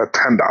 off at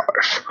 $10.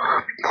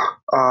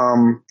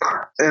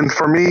 And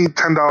for me,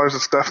 $10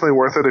 is definitely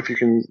worth it if you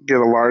can get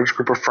a large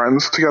group of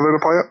friends together to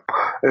play it.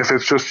 If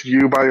it's just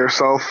you by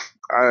yourself,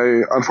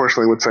 I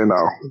unfortunately would say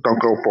no.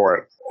 Don't go for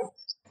it.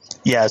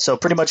 Yeah, so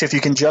pretty much if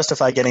you can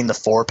justify getting the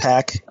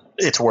 4-pack,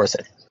 it's worth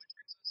it.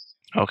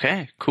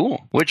 Okay,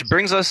 cool. Which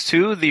brings us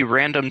to the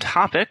random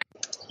topic.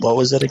 What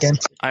was it again?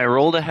 I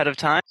rolled ahead of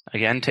time.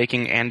 Again,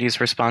 taking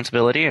Andy's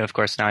responsibility. Of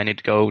course, now I need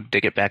to go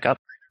dig it back up.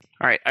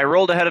 All right, I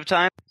rolled ahead of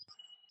time.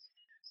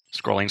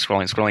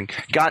 Scrolling.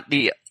 Got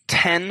the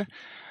 10,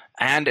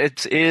 and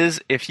it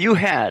is, if you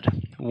had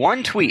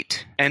one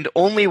tweet, and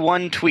only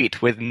one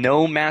tweet, with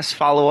no mass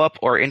follow-up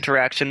or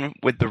interaction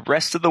with the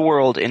rest of the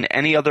world in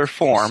any other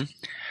form,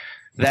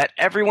 that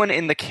everyone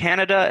in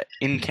Canada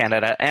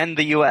and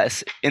the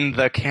U.S. in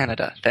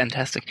Canada,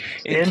 fantastic,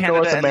 in Canada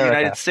North and the America.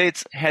 United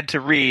States had to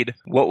read,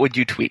 what would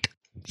you tweet?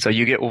 So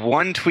you get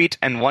one tweet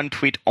and one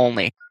tweet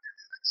only.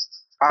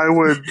 I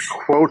would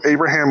quote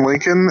Abraham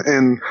Lincoln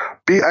in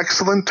 "Be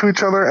excellent to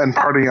each other and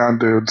party on,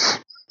 dudes."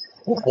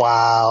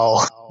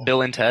 Wow.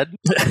 Bill and Ted?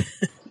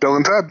 Bill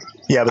and Ted.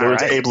 Yeah, but it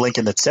was All right. Abe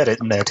Lincoln that said it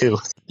in there, too.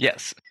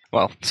 Yes.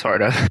 Well,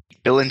 sort of.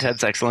 Bill and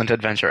Ted's Excellent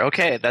Adventure.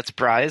 Okay, that's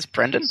Bryce.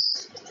 Brendan?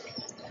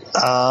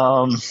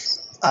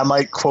 I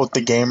might quote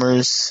the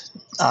Gamers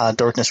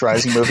Darkness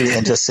Rising movie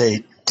and just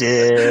say,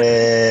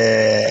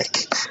 dick.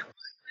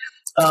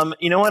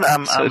 You know what?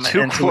 I'm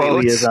two into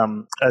lately quotes. is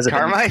as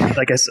Carmine?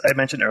 like I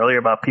mentioned earlier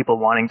about people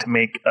wanting to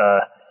make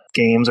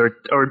games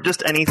or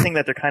just anything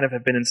that they kind of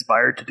have been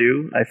inspired to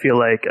do. I feel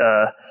like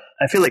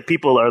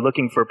people are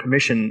looking for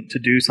permission to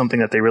do something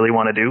that they really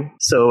want to do.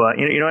 So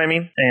you know what I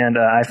mean? And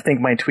I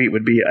think my tweet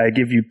would be, "I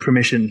give you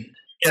permission."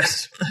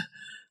 Yes.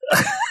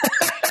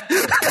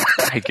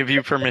 I give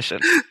you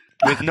permission.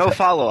 With no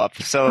follow-up.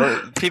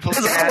 So people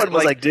can add,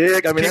 was like,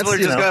 "Dig." I mean, people are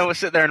just going to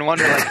sit there and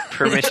wonder, like,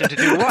 permission to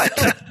do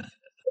what?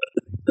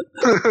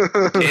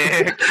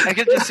 I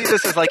could just see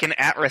this as like an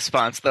at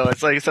response, though.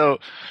 It's like, so,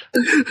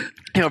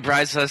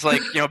 Bryce says,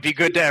 like, be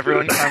good to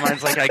everyone.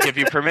 Carmine's like, I give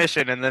you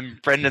permission. And then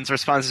Brendan's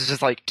response is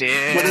just like,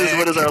 dick.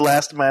 What is our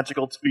last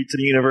magical tweet to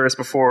the universe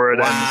before it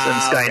ends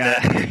and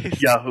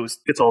Skynet, Yahoo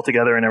gets all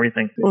together and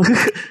everything?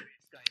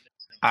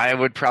 I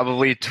would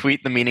probably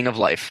tweet the meaning of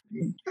life.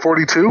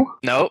 42?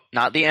 No,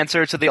 not the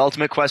answer to the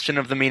ultimate question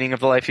of the meaning of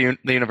the life, the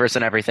universe,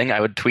 and everything. I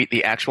would tweet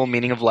the actual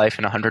meaning of life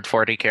in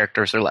 140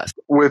 characters or less.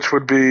 Which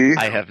would be...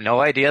 I have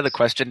no idea. The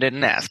question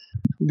didn't ask.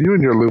 You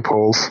and your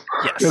loopholes.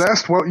 Yes. It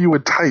asked what you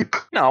would type.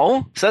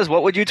 No, it says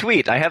what would you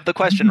tweet? I have the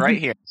question right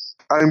here.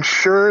 I'm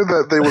sure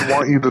that they would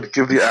want you to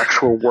give the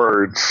actual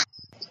words.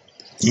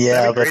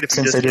 Yeah, but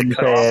since they didn't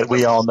say it,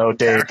 we all know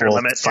Dave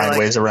will find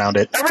ways around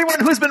it.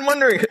 Everyone who's been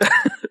wondering...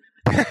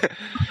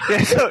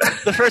 Yeah, so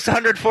the first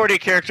 140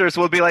 characters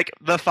will be like,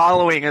 the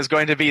following is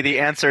going to be the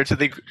answer to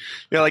the,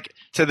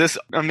 to this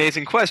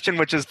amazing question,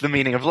 which is the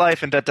meaning of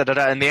life, and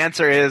da-da-da-da, and the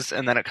answer is,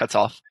 and then it cuts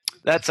off.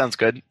 That sounds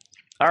good.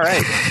 All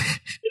right.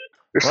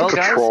 You're such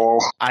a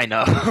troll. I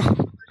know.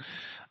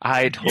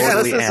 I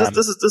totally am.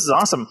 This is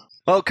awesome.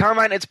 Well,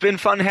 Carmine, it's been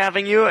fun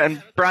having you,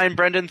 and Brian,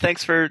 Brendan,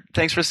 thanks for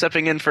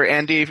stepping in for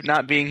Andy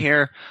not being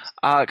here.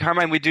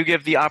 Carmine, we do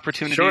give the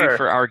opportunity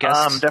for our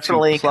guests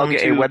definitely to plug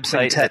a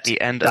website Quintet. at the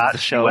end of the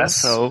show,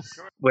 so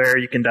where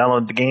you can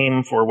download the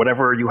game for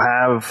whatever you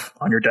have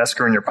on your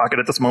desk or in your pocket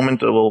at this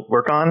moment. It will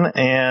work on.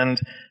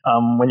 And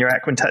when you're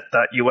at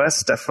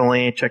quintet.us,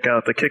 definitely check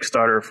out the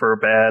Kickstarter for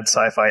bad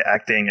sci-fi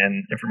acting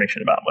and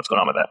information about what's going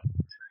on with that.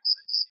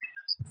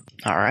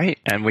 All right,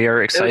 and we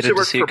are excited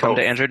to see it come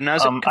to Android. Now,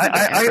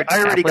 I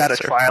already got a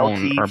trial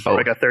key, for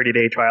like a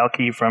 30-day trial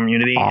key from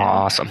Unity.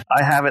 Awesome.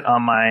 I have it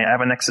on I have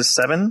a Nexus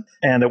 7,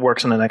 and it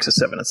works on the Nexus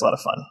 7. It's a lot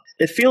of fun.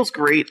 It feels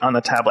great on the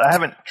tablet. I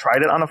haven't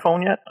tried it on a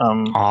phone yet.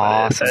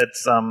 Awesome.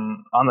 It's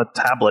on the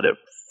tablet. It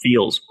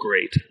feels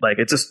great. Like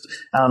it just,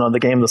 I don't know.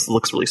 The game just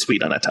looks really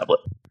sweet on that tablet.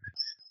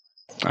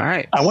 All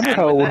right. I wonder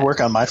how it would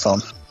work on my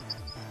phone.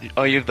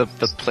 Oh, you have the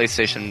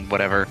PlayStation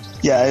whatever.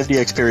 Yeah, I have the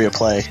Xperia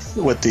Play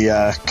with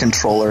the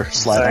controller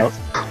slide out.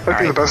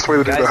 That'd be the best way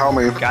to do the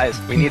helmet. Guys,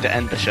 we need to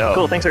end the show.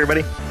 Cool, thanks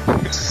everybody.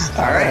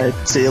 All right.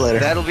 See you later.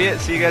 That'll be it.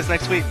 See you guys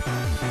next week.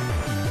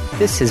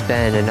 This has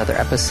been another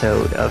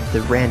episode of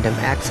the Random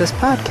Access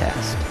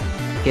Podcast.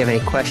 If you have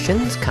any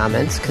questions,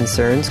 comments,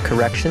 concerns,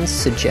 corrections,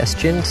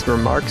 suggestions,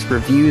 remarks,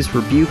 reviews,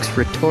 rebukes,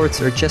 retorts,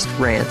 or just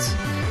rants,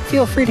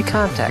 feel free to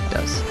contact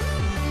us.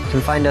 You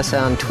can find us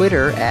on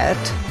Twitter at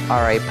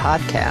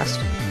RAPodcast,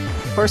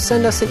 or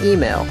send us an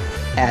email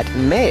at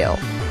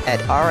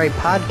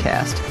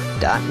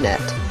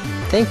mail@rapodcast.net.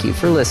 Thank you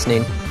for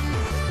listening.